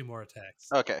make your 2 more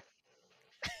attacks. Okay.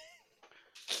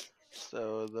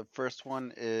 So the first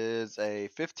one is a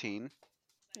 15,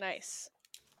 Nice.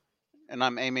 and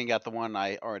I'm aiming at the one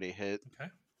I already hit. Okay.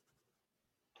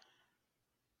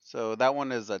 So that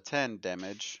one is a 10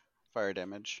 damage, fire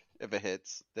damage, if it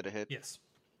hits. Did it hit? Yes.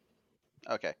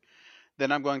 Okay.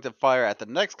 Then I'm going to fire at the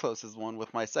next closest one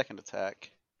with my second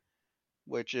attack,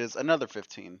 which is another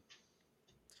 15.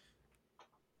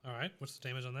 All right. What's the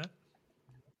damage on that?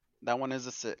 That one is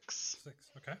a 6. 6.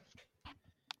 Okay.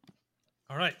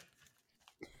 All right.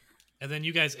 And then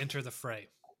you guys enter the fray.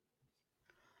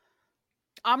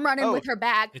 I'm running Oh. with her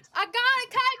bag. It's- I got it,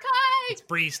 Kai It's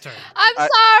Bree's turn. I'm I-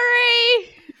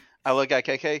 sorry. I look at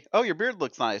KK. Oh, your beard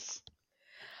looks nice.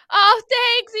 Oh,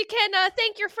 thanks. You can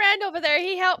thank your friend over there.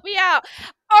 He helped me out.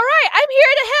 All right, I'm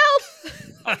here to help.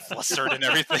 I'm flustered and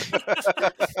everything.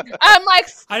 I'm like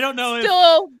I don't know if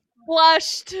still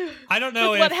blushed I don't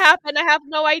know with if what happened. I have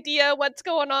no idea what's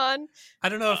going on. I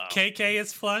don't know if Uh-oh. KK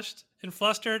is flushed and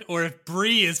flustered or if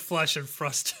Bree is flushed and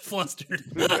flustered.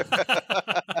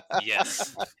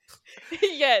 Yes.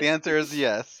 Yes. The answer is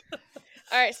yes.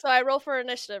 All right, so I roll for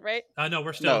initiative, right? No,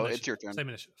 we're still No, initiative. it's your turn. Same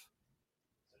initiative.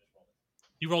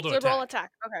 You rolled to So attack. roll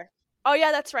attack. Okay. Oh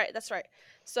yeah, that's right. That's right.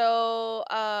 So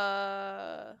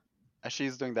As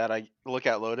she's doing that, I look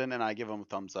at Loden and I give him a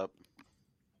thumbs up.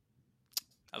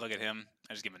 I look at him.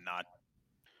 I just give him a nod.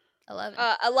 11.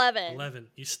 11. 11.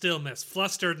 You still miss.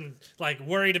 Flustered and like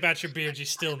worried about your beard, you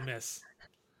still miss.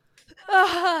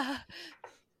 I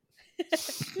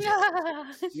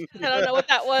don't know what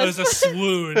that It was. was a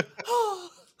swoon.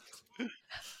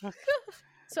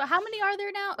 So how many are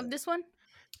there now of this one?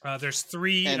 There's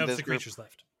 3 And of this the group- creatures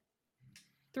left.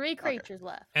 3 creatures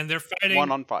left. And they're fighting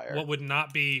One on fire. what would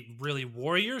not be really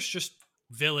warriors, just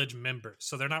village members.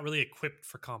 So they're not really equipped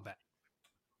for combat.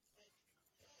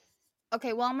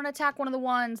 Okay, well, I'm going to attack one of the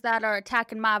ones that are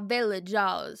attacking my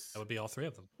villagers. That would be all 3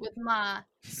 of them. With my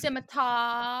scimitar.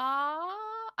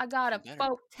 I got a Better.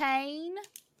 14.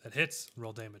 That hits.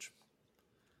 Roll damage.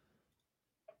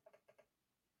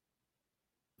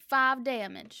 5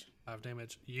 damage. 5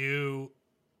 damage.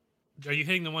 Are you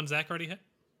hitting the one Zach already hit?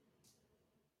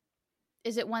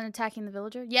 Is it one attacking the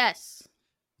villager? Yes.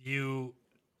 How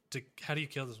do you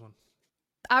kill this one?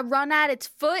 I run at its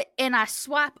foot and I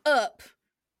swipe up.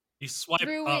 You swipe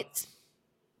Through up. it.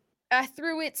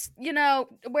 Through its,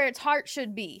 where its heart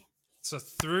should be. So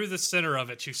through the center of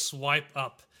it, you swipe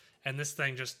up, and this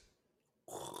thing just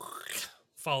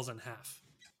falls in half.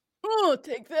 Oh,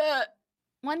 take that.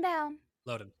 1 down.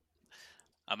 Loaded.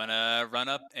 I'm gonna run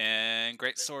up and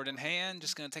great sword in hand.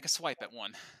 Just gonna take a swipe at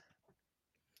one.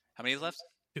 How many left?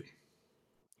 2.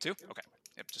 2? Okay.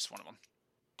 Yep, just one of them.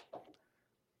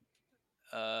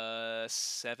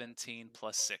 17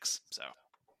 plus 6. So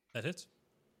That hits.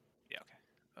 yeah, okay.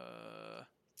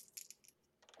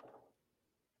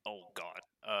 Oh god.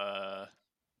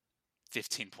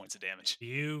 15 points of damage.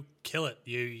 You kill it.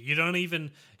 You don't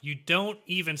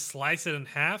even slice it in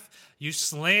half. You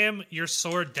slam your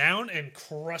sword down and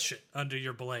crush it under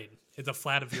your blade. It's the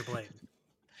flat of your blade.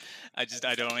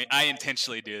 I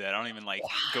intentionally do that. I don't even like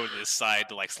go to the side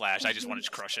to like slash. I just want to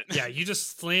crush it. Yeah, you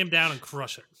just slam down and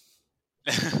crush it.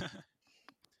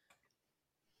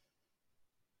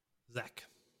 Zach.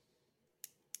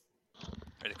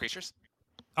 Are the creatures?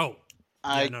 Oh.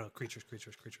 I Yeah, no, creatures.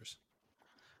 Creatures.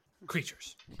 Creature.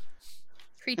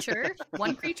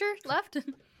 1 creature left.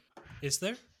 Is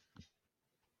there?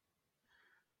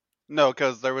 No,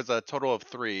 because there was a total of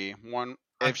 3. One,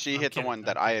 if she hit the kidding, one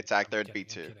that I'm I kidding, attacked, I'm there'd be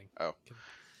kidding, 2. I'm kidding, Oh, I'm kidding.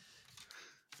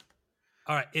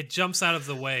 All right, it jumps out of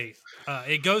the way.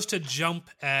 It goes to jump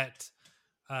at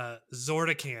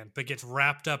Zordakan, but gets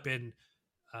wrapped up in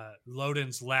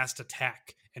Loden's last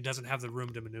attack and doesn't have the room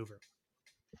to maneuver.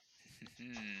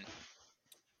 Hmm.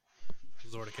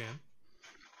 Zordakan.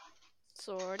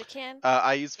 Zordakan?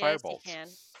 I use Yes, Firebolt. he can.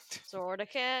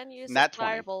 Zordakan uses Nat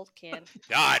 20. Firebolt can.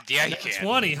 God, yeah, he can.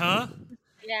 20, huh?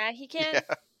 Yeah, he can. Yeah.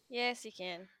 Yes, he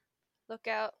can. Look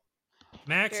out.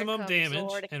 Maximum comes damage,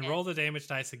 and Zordakan. roll the damage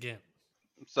dice again.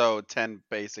 So 10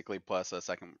 basically plus a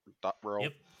second roll.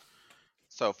 Yep,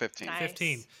 So 15. Nice.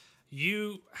 15.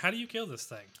 How do you kill this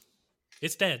thing?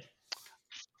 It's dead.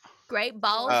 Great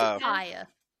balls Uh, of fire.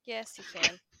 Yes, he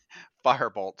can.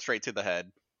 Firebolt straight to the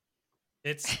head.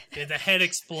 The head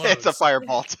explodes. It's a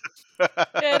firebolt.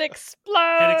 It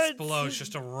explodes. Head explodes,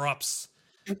 just erupts.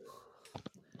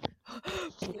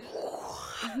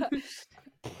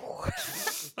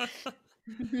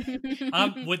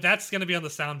 That's gonna be on the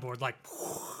soundboard. Like,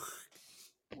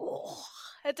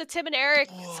 It's a Tim and Eric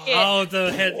skit. oh,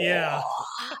 the head. Yeah.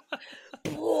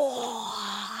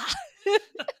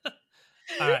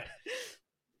 All right.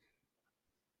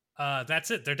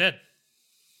 That's it. They're dead.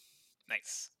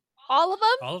 Nice. All of them?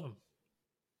 All of them.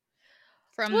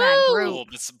 From that Woo! group. Well,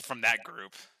 this from that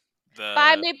group. The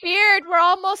Buy me beard. We're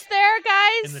almost there,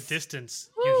 guys. In the distance,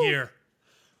 Woo. you hear.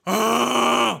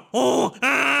 "Ah! Oh,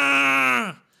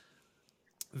 ah!"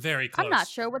 Very close. I'm not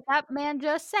sure what that man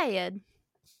just said.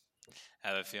 I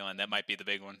have a feeling that might be the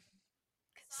big one.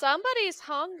 Somebody's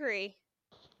hungry.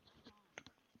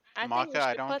 I think we Maka, should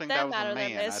I don't put think them that was out a of their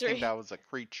man. I misery. think that was a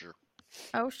creature.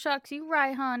 Oh, shucks, you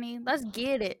right, honey. Let's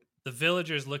get it. The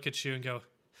villagers look at you and go,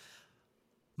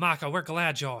 Maka, we're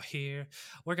glad you're here.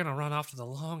 We're going to run off to the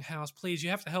longhouse. Please, you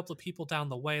have to help the people down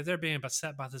the way. They're being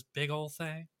beset by this big old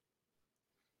thing.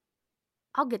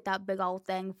 I'll get that big old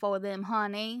thing for them,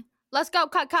 honey. Let's go,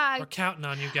 Kai. We're counting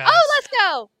on you guys. Oh, let's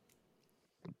go.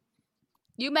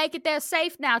 You make it there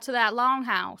safe now to that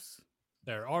longhouse.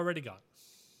 They're already gone.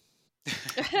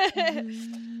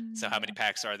 So how many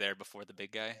packs are there before the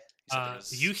big guy? You said there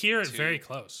was You hear it 2. very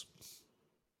close.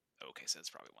 Okay, so there's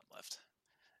probably one left.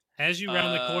 As you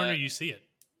round the corner, Uh, you see it.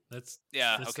 That's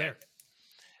Okay. there.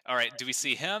 All right. Do we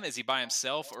see him? Is he by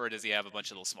himself, or does he have a bunch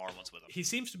of little smaller ones with him? He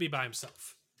seems to be by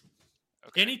himself.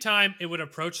 Okay. Anytime it would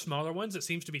approach smaller ones, it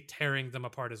seems to be tearing them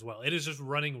apart as well. It is just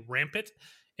running rampant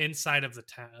inside of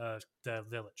the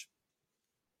village.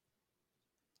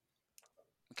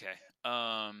 Okay. Fuck.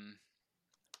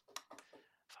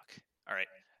 All right.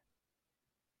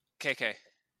 KK.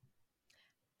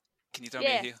 Can you throw me a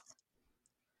Yes. heal?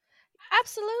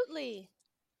 Absolutely.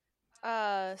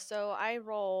 So I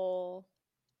roll.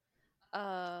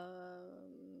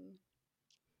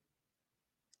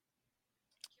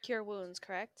 Cure wounds,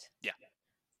 correct?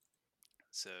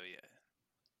 So yeah.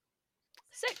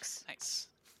 6. Nice.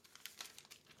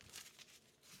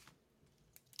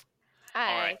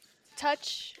 I right.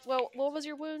 touch. Well, what was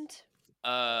your wound?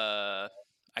 I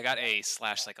got a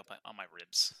slash like on my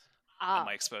ribs, on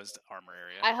my exposed armor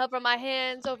area. I hover my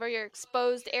hands over your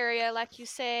exposed area, like you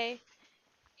say,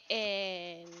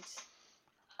 and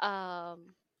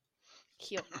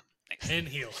heal. Nice. And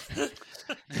heal.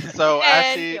 So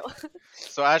And Ashy, heal.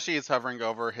 so Ashy is hovering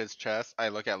over his chest. I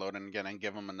look at Loden again and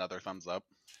give him another thumbs up.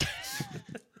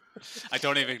 I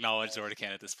don't even acknowledge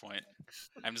Zordakan at this point.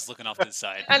 I'm just looking off to the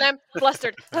side. And I'm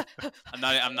flustered.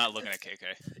 I'm not looking at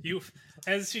KK. You,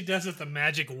 as she does it, the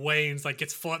magic wanes. Like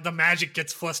the magic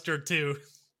gets flustered too.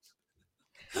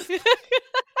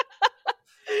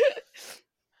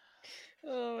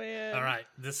 Oh man. All right,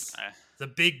 Uh, the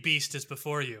big beast is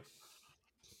before you.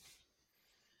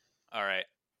 all right.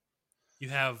 You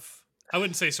have, I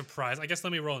wouldn't say surprise. I guess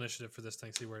let me roll initiative for this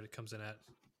thing. See where it comes in at.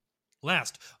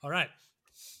 Last. All right,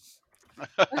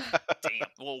 Damn.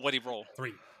 Well, what'd he roll?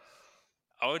 3.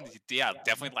 Oh, yeah,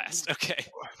 definitely last. Okay.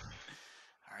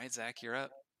 All right, Zach, you're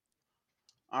up.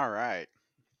 All right.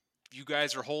 You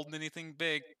guys are holding anything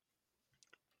big.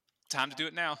 Time to do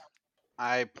it now.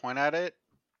 I point at it,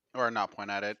 or not point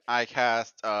at it. I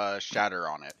cast Shatter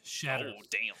on it. Shatter. Oh,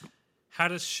 damn. How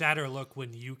does Shatter look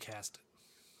when you cast it?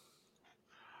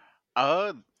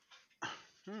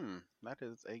 That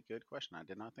is a good question. I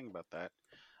did not think about that.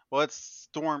 Well, it's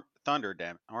thunder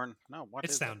damage, or no? What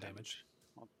It's is that sound damage,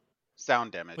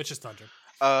 Sound damage. which is thunder.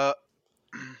 uh.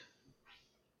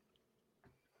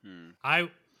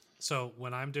 So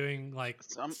when I'm doing like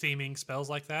Some- theming spells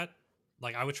like that,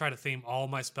 like I would try to theme all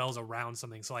my spells around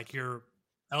something. So like your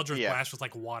Eldritch Yeah. Blast was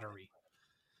like watery.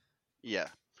 Yeah,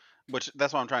 which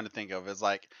that's what I'm trying to think of. Is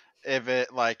like if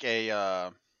it like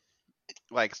a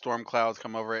like storm clouds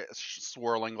come over it,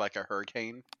 swirling like a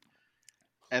hurricane,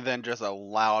 and then just a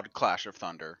loud clash of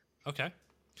thunder. Okay.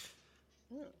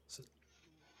 Mm.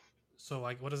 So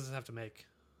like, what does this have to make?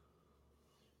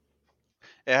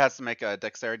 It has to make a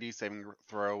dexterity saving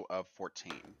throw of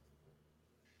 14.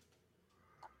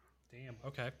 Damn.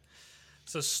 Okay.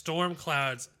 So storm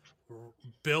clouds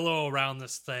billow around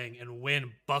this thing, and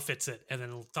wind buffets it, and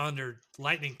then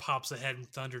lightning pops ahead, and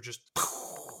thunder just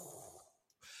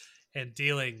and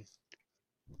dealing.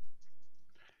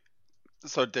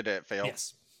 So did it fail?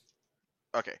 Yes.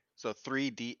 Okay, so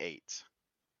 3d8.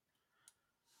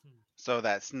 Hmm. So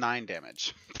that's 9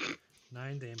 damage.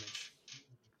 9 damage.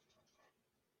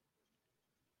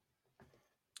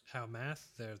 How math?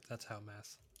 There. That's how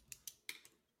math.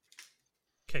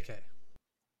 KK,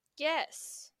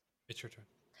 Yes. it's your turn.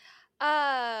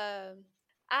 I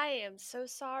am so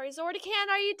sorry. Zordican,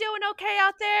 are you doing okay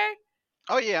out there?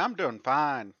 Oh yeah, I'm doing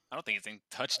fine. I don't think anything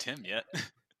touched him yet.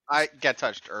 I get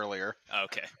touched earlier,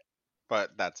 Okay.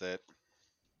 but that's it.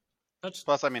 Touch.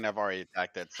 Plus, I mean, I've already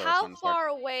attacked it, so it's How gonna start. far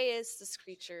away is this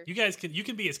creature? You guys can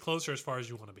be as close or as far as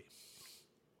you want to be.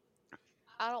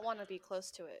 I don't want to be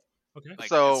close to it. Okay. Like,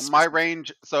 So it's my just-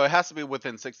 range, so it has to be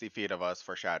within 60 feet of us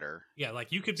for shatter. Yeah,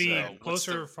 like you could be So, what's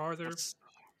closer the- or farther.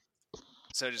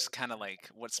 So just kind of like,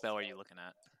 what spell are you looking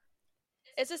at?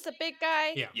 Is this a big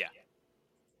guy? Yeah. Yeah.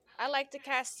 I like to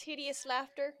cast Hideous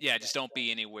Laughter. Yeah, just don't be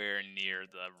anywhere near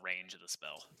the range of the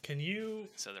spell. Can you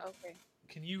So they're Okay.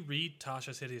 read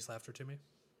Tasha's hideous laughter to me?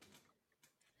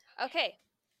 Okay.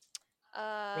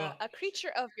 Well- A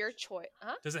creature of your choice.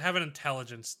 Huh? Does it have an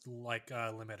intelligence like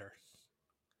limiter?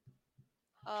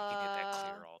 you can get that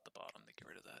clear all at the bottom to get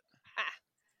rid of that.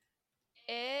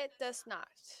 It does not.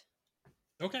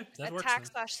 Okay, that works. Attack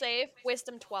Then. / save.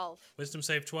 Wisdom 12. Wisdom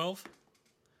save 12.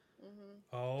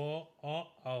 Mm-hmm. Oh!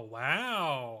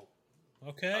 Wow. Oh,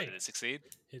 Okay, did it succeed?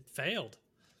 it failed.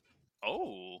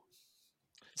 Oh.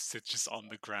 It's just on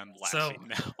the ground So- laughing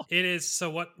now. It is. So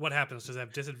what happens? Does it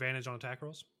have disadvantage on attack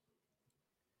rolls?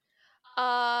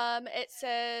 It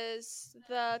says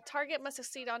the target must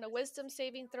succeed on a wisdom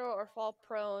saving throw or fall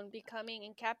prone, becoming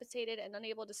incapacitated and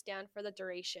unable to stand for the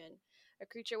duration. A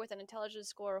creature with an intelligence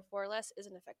score of 4 or less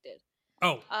isn't affected.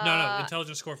 Oh no! Uh,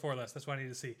 Intelligence score 4 or less. That's what I need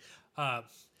to see.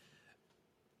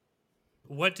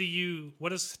 What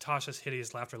does Tasha's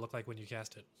hideous laughter look like when you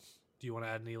cast it? Do you want to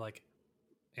add any like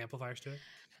amplifiers to it?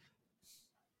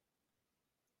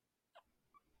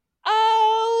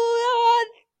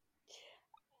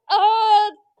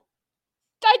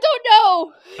 I don't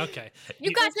know. Okay.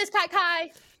 You got this, Kai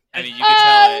Kai. I mean, you can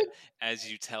tell it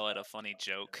as you tell it a funny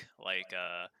joke,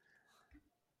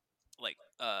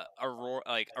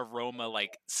 aroma,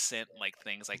 like scent, like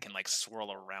things like can like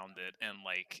swirl around it and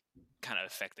like kind of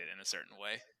affect it in a certain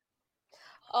way.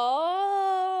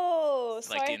 Oh,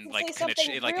 so Like I in have to like say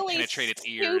something like really penetrate its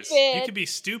ears. stupid. You can be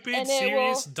stupid, And it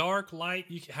serious, will- dark, light,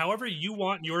 however you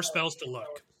want your spells to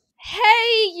look.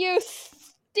 Hey, you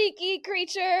stinky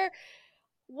creature!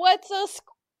 What's a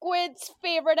squid's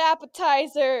favorite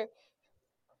appetizer?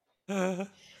 Fish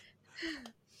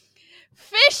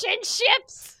and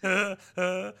chips! That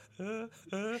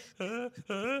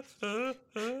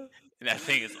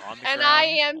thing is on the And ground. I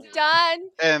am done.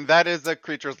 And that is a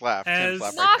creature's laugh. Tim's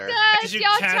As- laugh right there. Naka, As it's you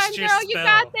your cast turn, your girl. You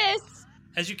got spell. this.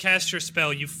 As you cast your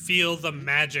spell, you feel the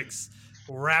magics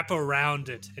wrap around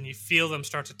it, and you feel them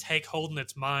start to take hold in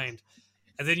its mind.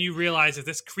 And then you realize that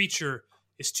this creature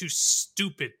is too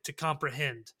stupid to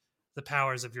comprehend the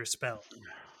powers of your spell.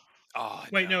 Oh,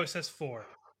 Wait, no, it says 4.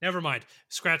 Never mind.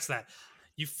 Scratch that.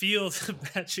 You feel the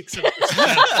magics of your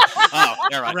spell Oh,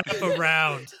 never mind. wrap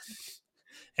around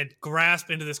and grasp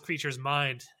into this creature's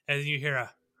mind, and then you hear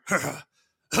a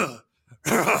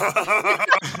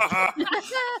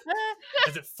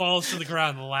as it falls to the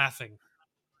ground laughing.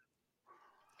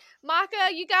 Maka,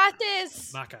 you got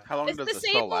this. Maka. How long It's does the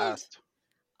spell disabled. last?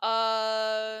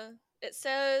 It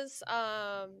says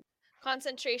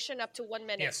concentration up to 1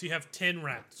 minute. Yes, you have 10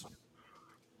 rounds.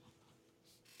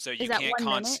 So you that can't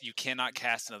 1 minute? you cannot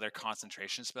cast another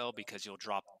concentration spell because you'll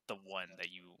drop the one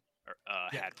that you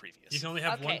Yeah. had previous. You can only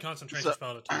have one Okay. concentration So-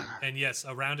 spell at a time. And yes,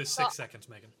 a round is 6 Well- seconds,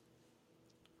 Megan.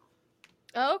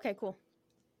 Oh, okay, cool.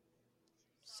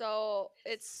 So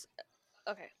it's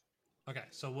okay. Okay,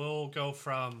 so we'll go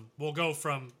from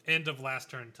end of last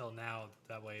turn until now.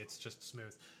 That way it's just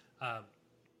smooth.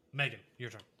 Megan, your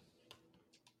turn.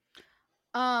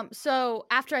 So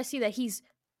after I see that he's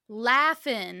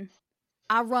laughing,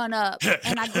 I run up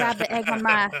and I grab the egg on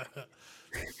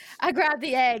I grab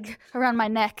the egg around my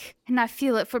neck and I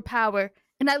feel it for power.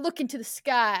 And I look into the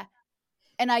sky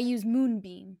and I use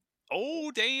Moonbeam.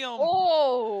 Oh damn!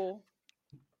 Oh,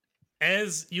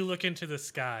 As you look into the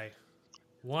sky,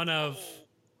 one of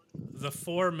the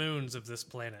 4 moons of this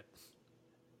planet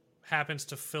happens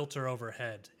to filter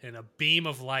overhead, and a beam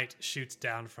of light shoots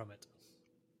down from it.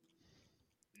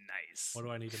 Nice. What do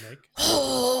I need to make?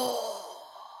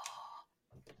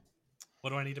 What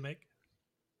do I need to make?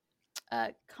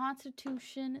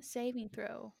 Constitution saving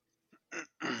throw.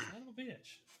 Son of a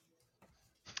bitch.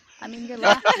 I mean, you're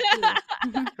laughing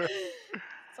too.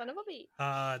 Son of a bee.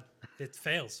 It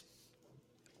fails.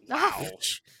 Oh,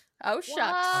 oh, shucks.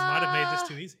 I might have made this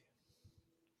too easy.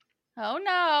 Oh,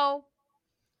 no.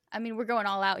 I mean, we're going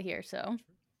all out here, so.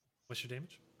 What's your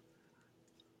damage?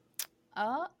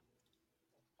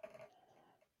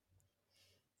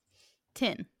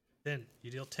 10. 10.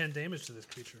 You deal 10 damage to this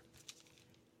creature.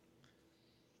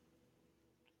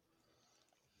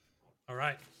 All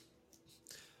right.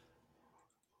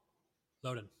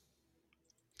 Loden.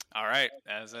 All right.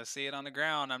 As I see it on the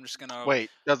ground, I'm just gonna Wait,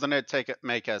 doesn't it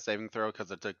make a saving throw because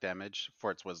it took damage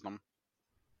for its wisdom?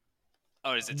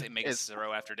 Oh, does it make It's-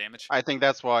 0 after damage? I think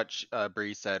that's what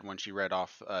Bree said when she read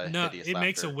off No, Hideous it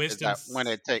makes a Laughter, is wisdom that when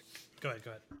it Go ahead.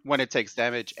 when it takes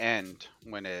damage and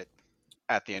when it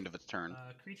at the end of its turn.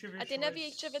 Creature of your At the end of choice.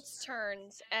 each of its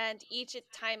turns, and each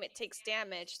time it takes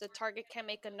damage, the target can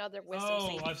make another wisdom Oh,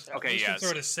 saving throw. Okay, wisdom yeah, throw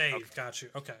so- to save. okay. Got you.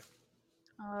 Okay.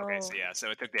 Oh. Okay, so yeah, so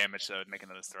it took damage, so it'd make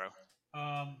another throw.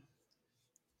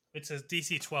 It's a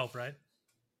DC 12, right?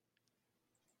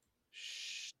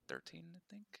 13, I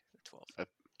think, or 12. Uh,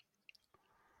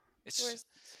 It's Where's-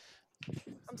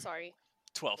 I'm sorry.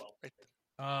 12. Right?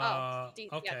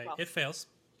 Okay, yeah, 12. it fails.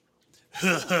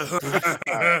 It's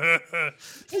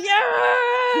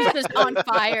just on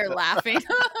fire laughing.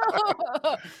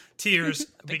 Tears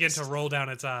begin to roll down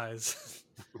its eyes.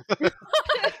 I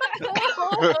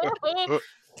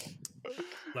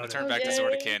Loden. turn back to Okay.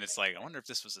 Zordican. It's like, I wonder if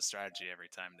this was a strategy every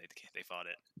time they fought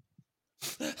it.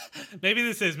 Maybe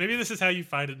this is how you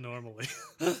fight it normally.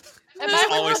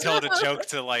 Just always told a joke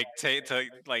to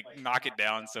knock it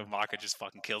down, so Maka just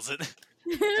fucking kills it.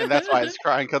 And that's why it's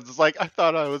crying, because it's like, I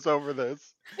thought I was over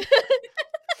this.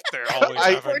 They always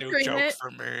I- have a new Portrait joke it.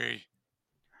 for me.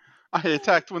 I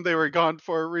attacked when they were gone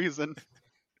for a reason.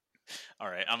 All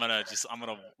right, I'm gonna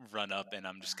run up and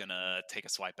I'm just gonna take a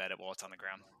swipe at it while it's on the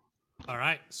ground. All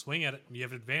right, swing at it. You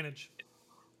have advantage.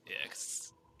 Yeah, 'cause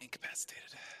it's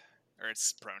incapacitated, or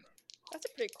it's prone. That's a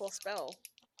pretty cool spell.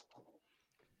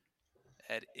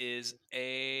 That is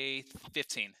a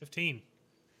 15. 15.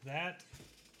 That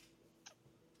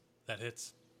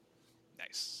hits.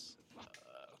 Nice.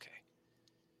 Okay.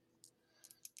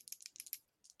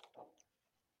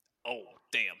 Oh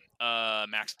damn.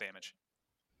 Max damage.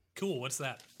 Cool. What's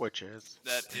that? Which is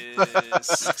That is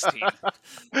 16.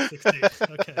 16.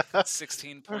 Okay.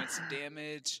 16 points of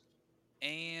damage,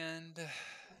 and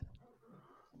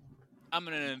I'm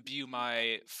gonna imbue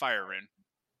my fire rune.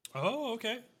 Oh,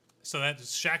 okay. So that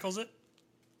just shackles it.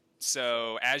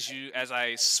 So as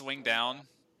I swing down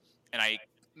and I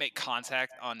make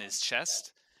contact on his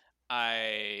chest,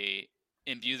 I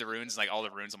imbue the runes, like all the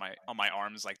runes on my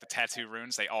arms, like the tattoo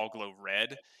runes, they all glow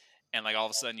red, and like all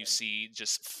of a sudden you see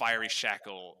just fiery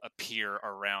shackle appear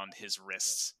around his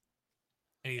wrists,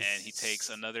 And and he takes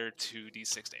another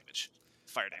 2d6 damage,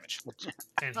 fire damage.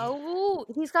 And he- Oh,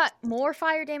 he's got more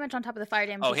fire damage on top of the fire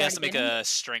damage. Oh, he's he has to already make getting. a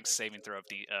strength saving throw of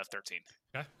 13.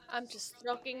 I'm just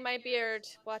stroking my beard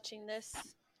watching this.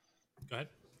 Go ahead.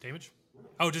 Damage.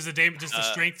 Oh, does the damage? Does the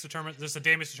strength determine? Does the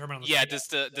damage determine on the? Yeah,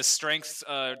 strength? the strength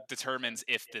determines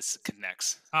if this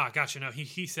connects. Ah, gotcha. No,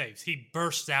 he saves. He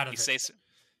bursts out of He it. says,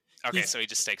 okay, He's- so he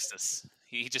just takes this.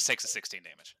 He just takes a 16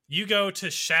 damage. You go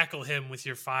to shackle him with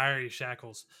your fiery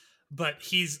shackles, but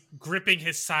he's gripping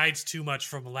his sides too much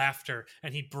from laughter,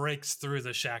 and he breaks through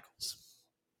the shackles.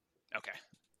 Okay,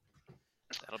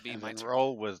 that'll be and my then turn.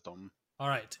 roll wisdom. All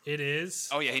right, it is.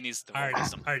 Oh yeah, he needs the I roll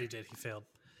wisdom. already did. He failed.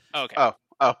 Okay. Oh,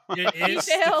 oh. It is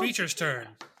the failed. creature's turn.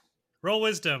 Roll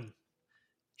wisdom.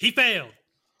 He failed.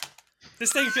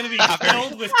 This thing's gonna be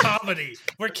filled with comedy.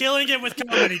 We're killing it with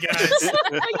comedy, guys.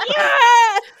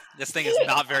 Yeah! This thing is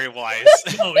not very wise.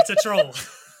 No, it's a troll.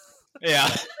 Yeah.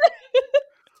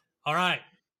 All right,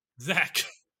 Zach.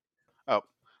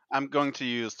 I'm going to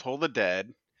use Toll the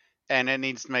Dead, and it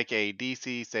needs to make a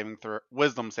DC saving throw,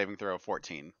 Wisdom saving throw of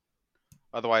 14.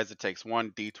 Otherwise, it takes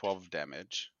 1 D12 of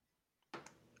damage.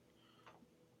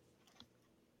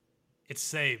 It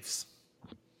saves.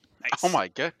 Nice. Oh my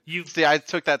god! You See, I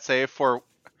took that save for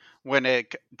when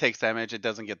it takes damage. It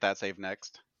doesn't get that save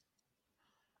next.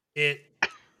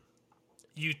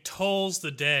 you tolls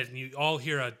the dead, and you all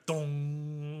hear a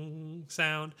dong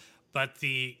sound, but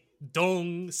the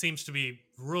Dong seems to be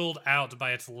ruled out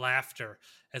by its laughter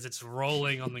as it's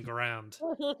rolling on the ground.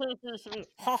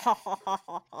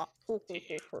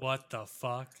 What the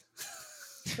fuck?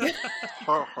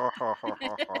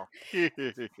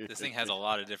 This thing has a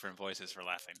lot of different voices for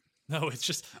laughing. No, it's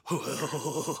just. And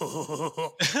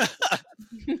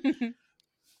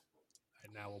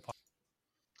now we'll pause.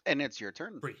 And it's your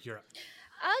turn. Bree, you're up.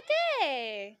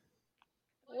 Okay.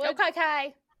 Would- Okay,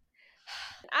 Kai.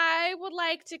 I would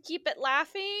like to keep it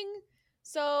laughing,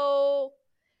 so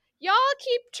y'all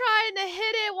keep trying to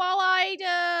hit it while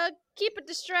I keep it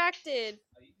distracted.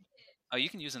 Oh, you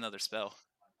can use another spell,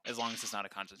 as long as it's not a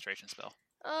concentration spell,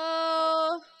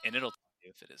 Uh, and it'll tell you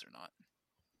if it is or not.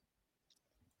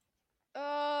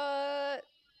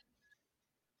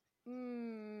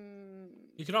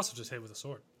 You could also just hit with a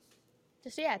sword.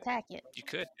 Just attack it. You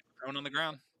could. Thrown on the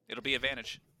ground. It'll be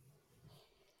advantage.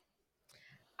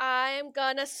 I'm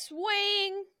gonna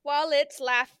swing while it's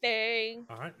laughing.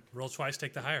 All right. Roll twice,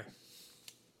 take the higher.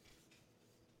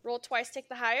 Roll twice, take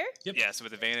the higher. Yep. Yeah, so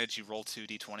with advantage, you roll 2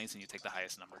 d20s and you take the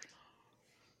highest number.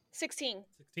 16.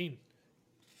 16.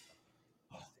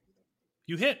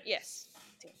 You hit. Yes.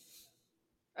 16.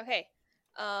 Okay.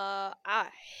 I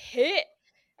hit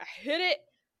it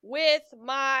with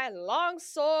my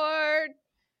longsword.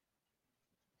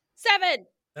 7.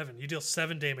 7. You deal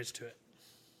 7 damage to it.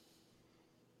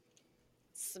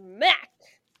 Smack.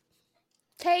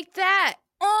 Take that.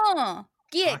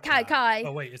 Get Kai Kai.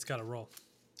 Oh, wait. It's got to roll.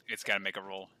 It's got to make a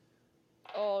roll.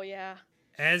 Oh yeah.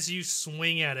 As you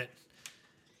swing at it,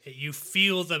 you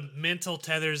feel the mental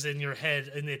tethers in your head,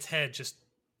 in its head, just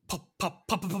pop, pop,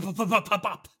 pop, pop, pop, pop, pop, pop,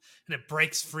 pop, and it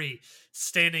breaks free,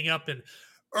 standing up and.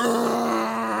 Oh.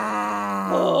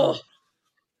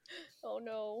 Oh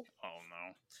no. Oh,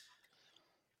 no.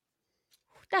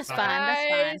 That's fine. That's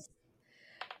fine.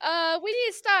 We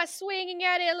need to start swinging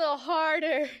at it a little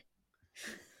harder.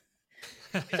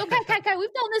 It's okay, Kai Kai.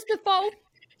 We've done this before.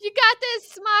 You got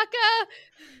this,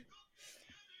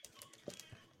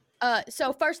 Smaka.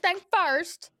 So first thing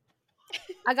first,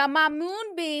 I got my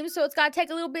moonbeam, so it's got to take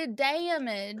a little bit of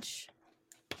damage.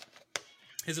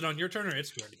 Is it on your turn or its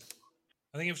turn?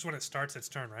 I think it's when it starts its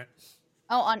turn, right?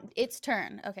 Oh, on its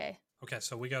turn. Okay. Okay,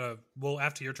 so we gotta. Well,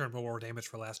 after your turn, we'll roll damage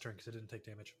for last turn because it didn't take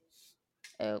damage.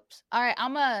 Oops. All right,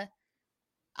 I'm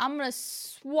gonna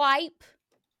swipe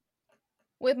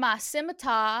with my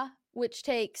scimitar, which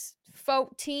takes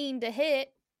 14 to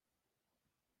hit.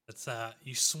 It's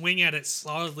you swing at it,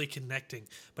 solidly connecting,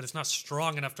 but it's not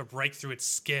strong enough to break through its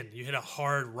skin. You hit a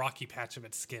hard, rocky patch of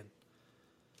its skin.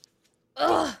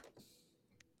 Ugh.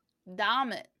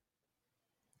 Damn it.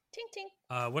 Ting ting.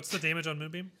 What's the damage on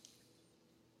Moonbeam?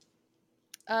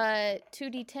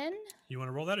 2d10. You want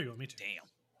to roll that, or you want me to? Damn.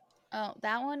 Oh,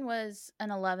 that one was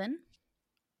an 11.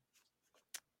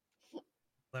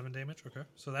 11 damage. Okay,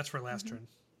 so that's for last turn.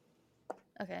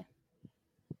 Okay.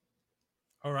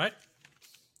 All right.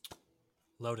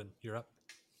 Loden, you're up.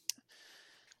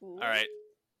 All right.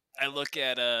 I look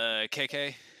at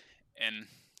KK and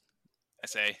I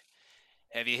say,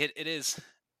 "Have you hit? It is."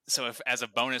 So, if as a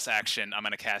bonus action, I'm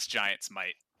going to cast Giant's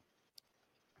Might.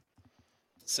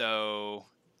 So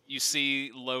you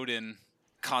see Loden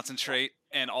concentrate,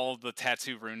 and all of the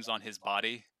tattoo runes on his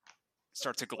body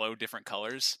start to glow different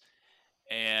colors,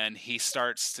 and he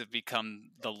starts to become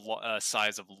the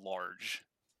size of large.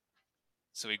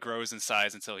 So he grows in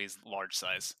size until he's large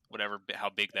size, whatever how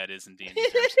big that is in D&D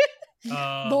terms.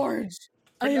 Large.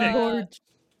 I pretty am big.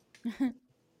 large.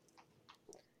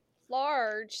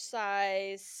 Large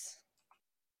size.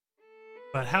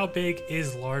 But how big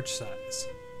is large size?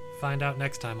 Find out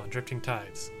next time on Drifting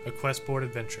Tides, a quest board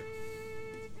adventure.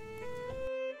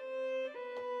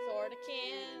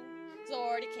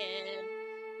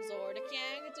 Zorda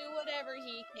can do whatever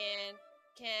he can.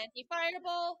 Can he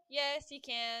fireball? Yes, he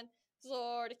can.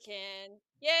 Zorda can.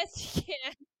 Yes, he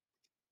can.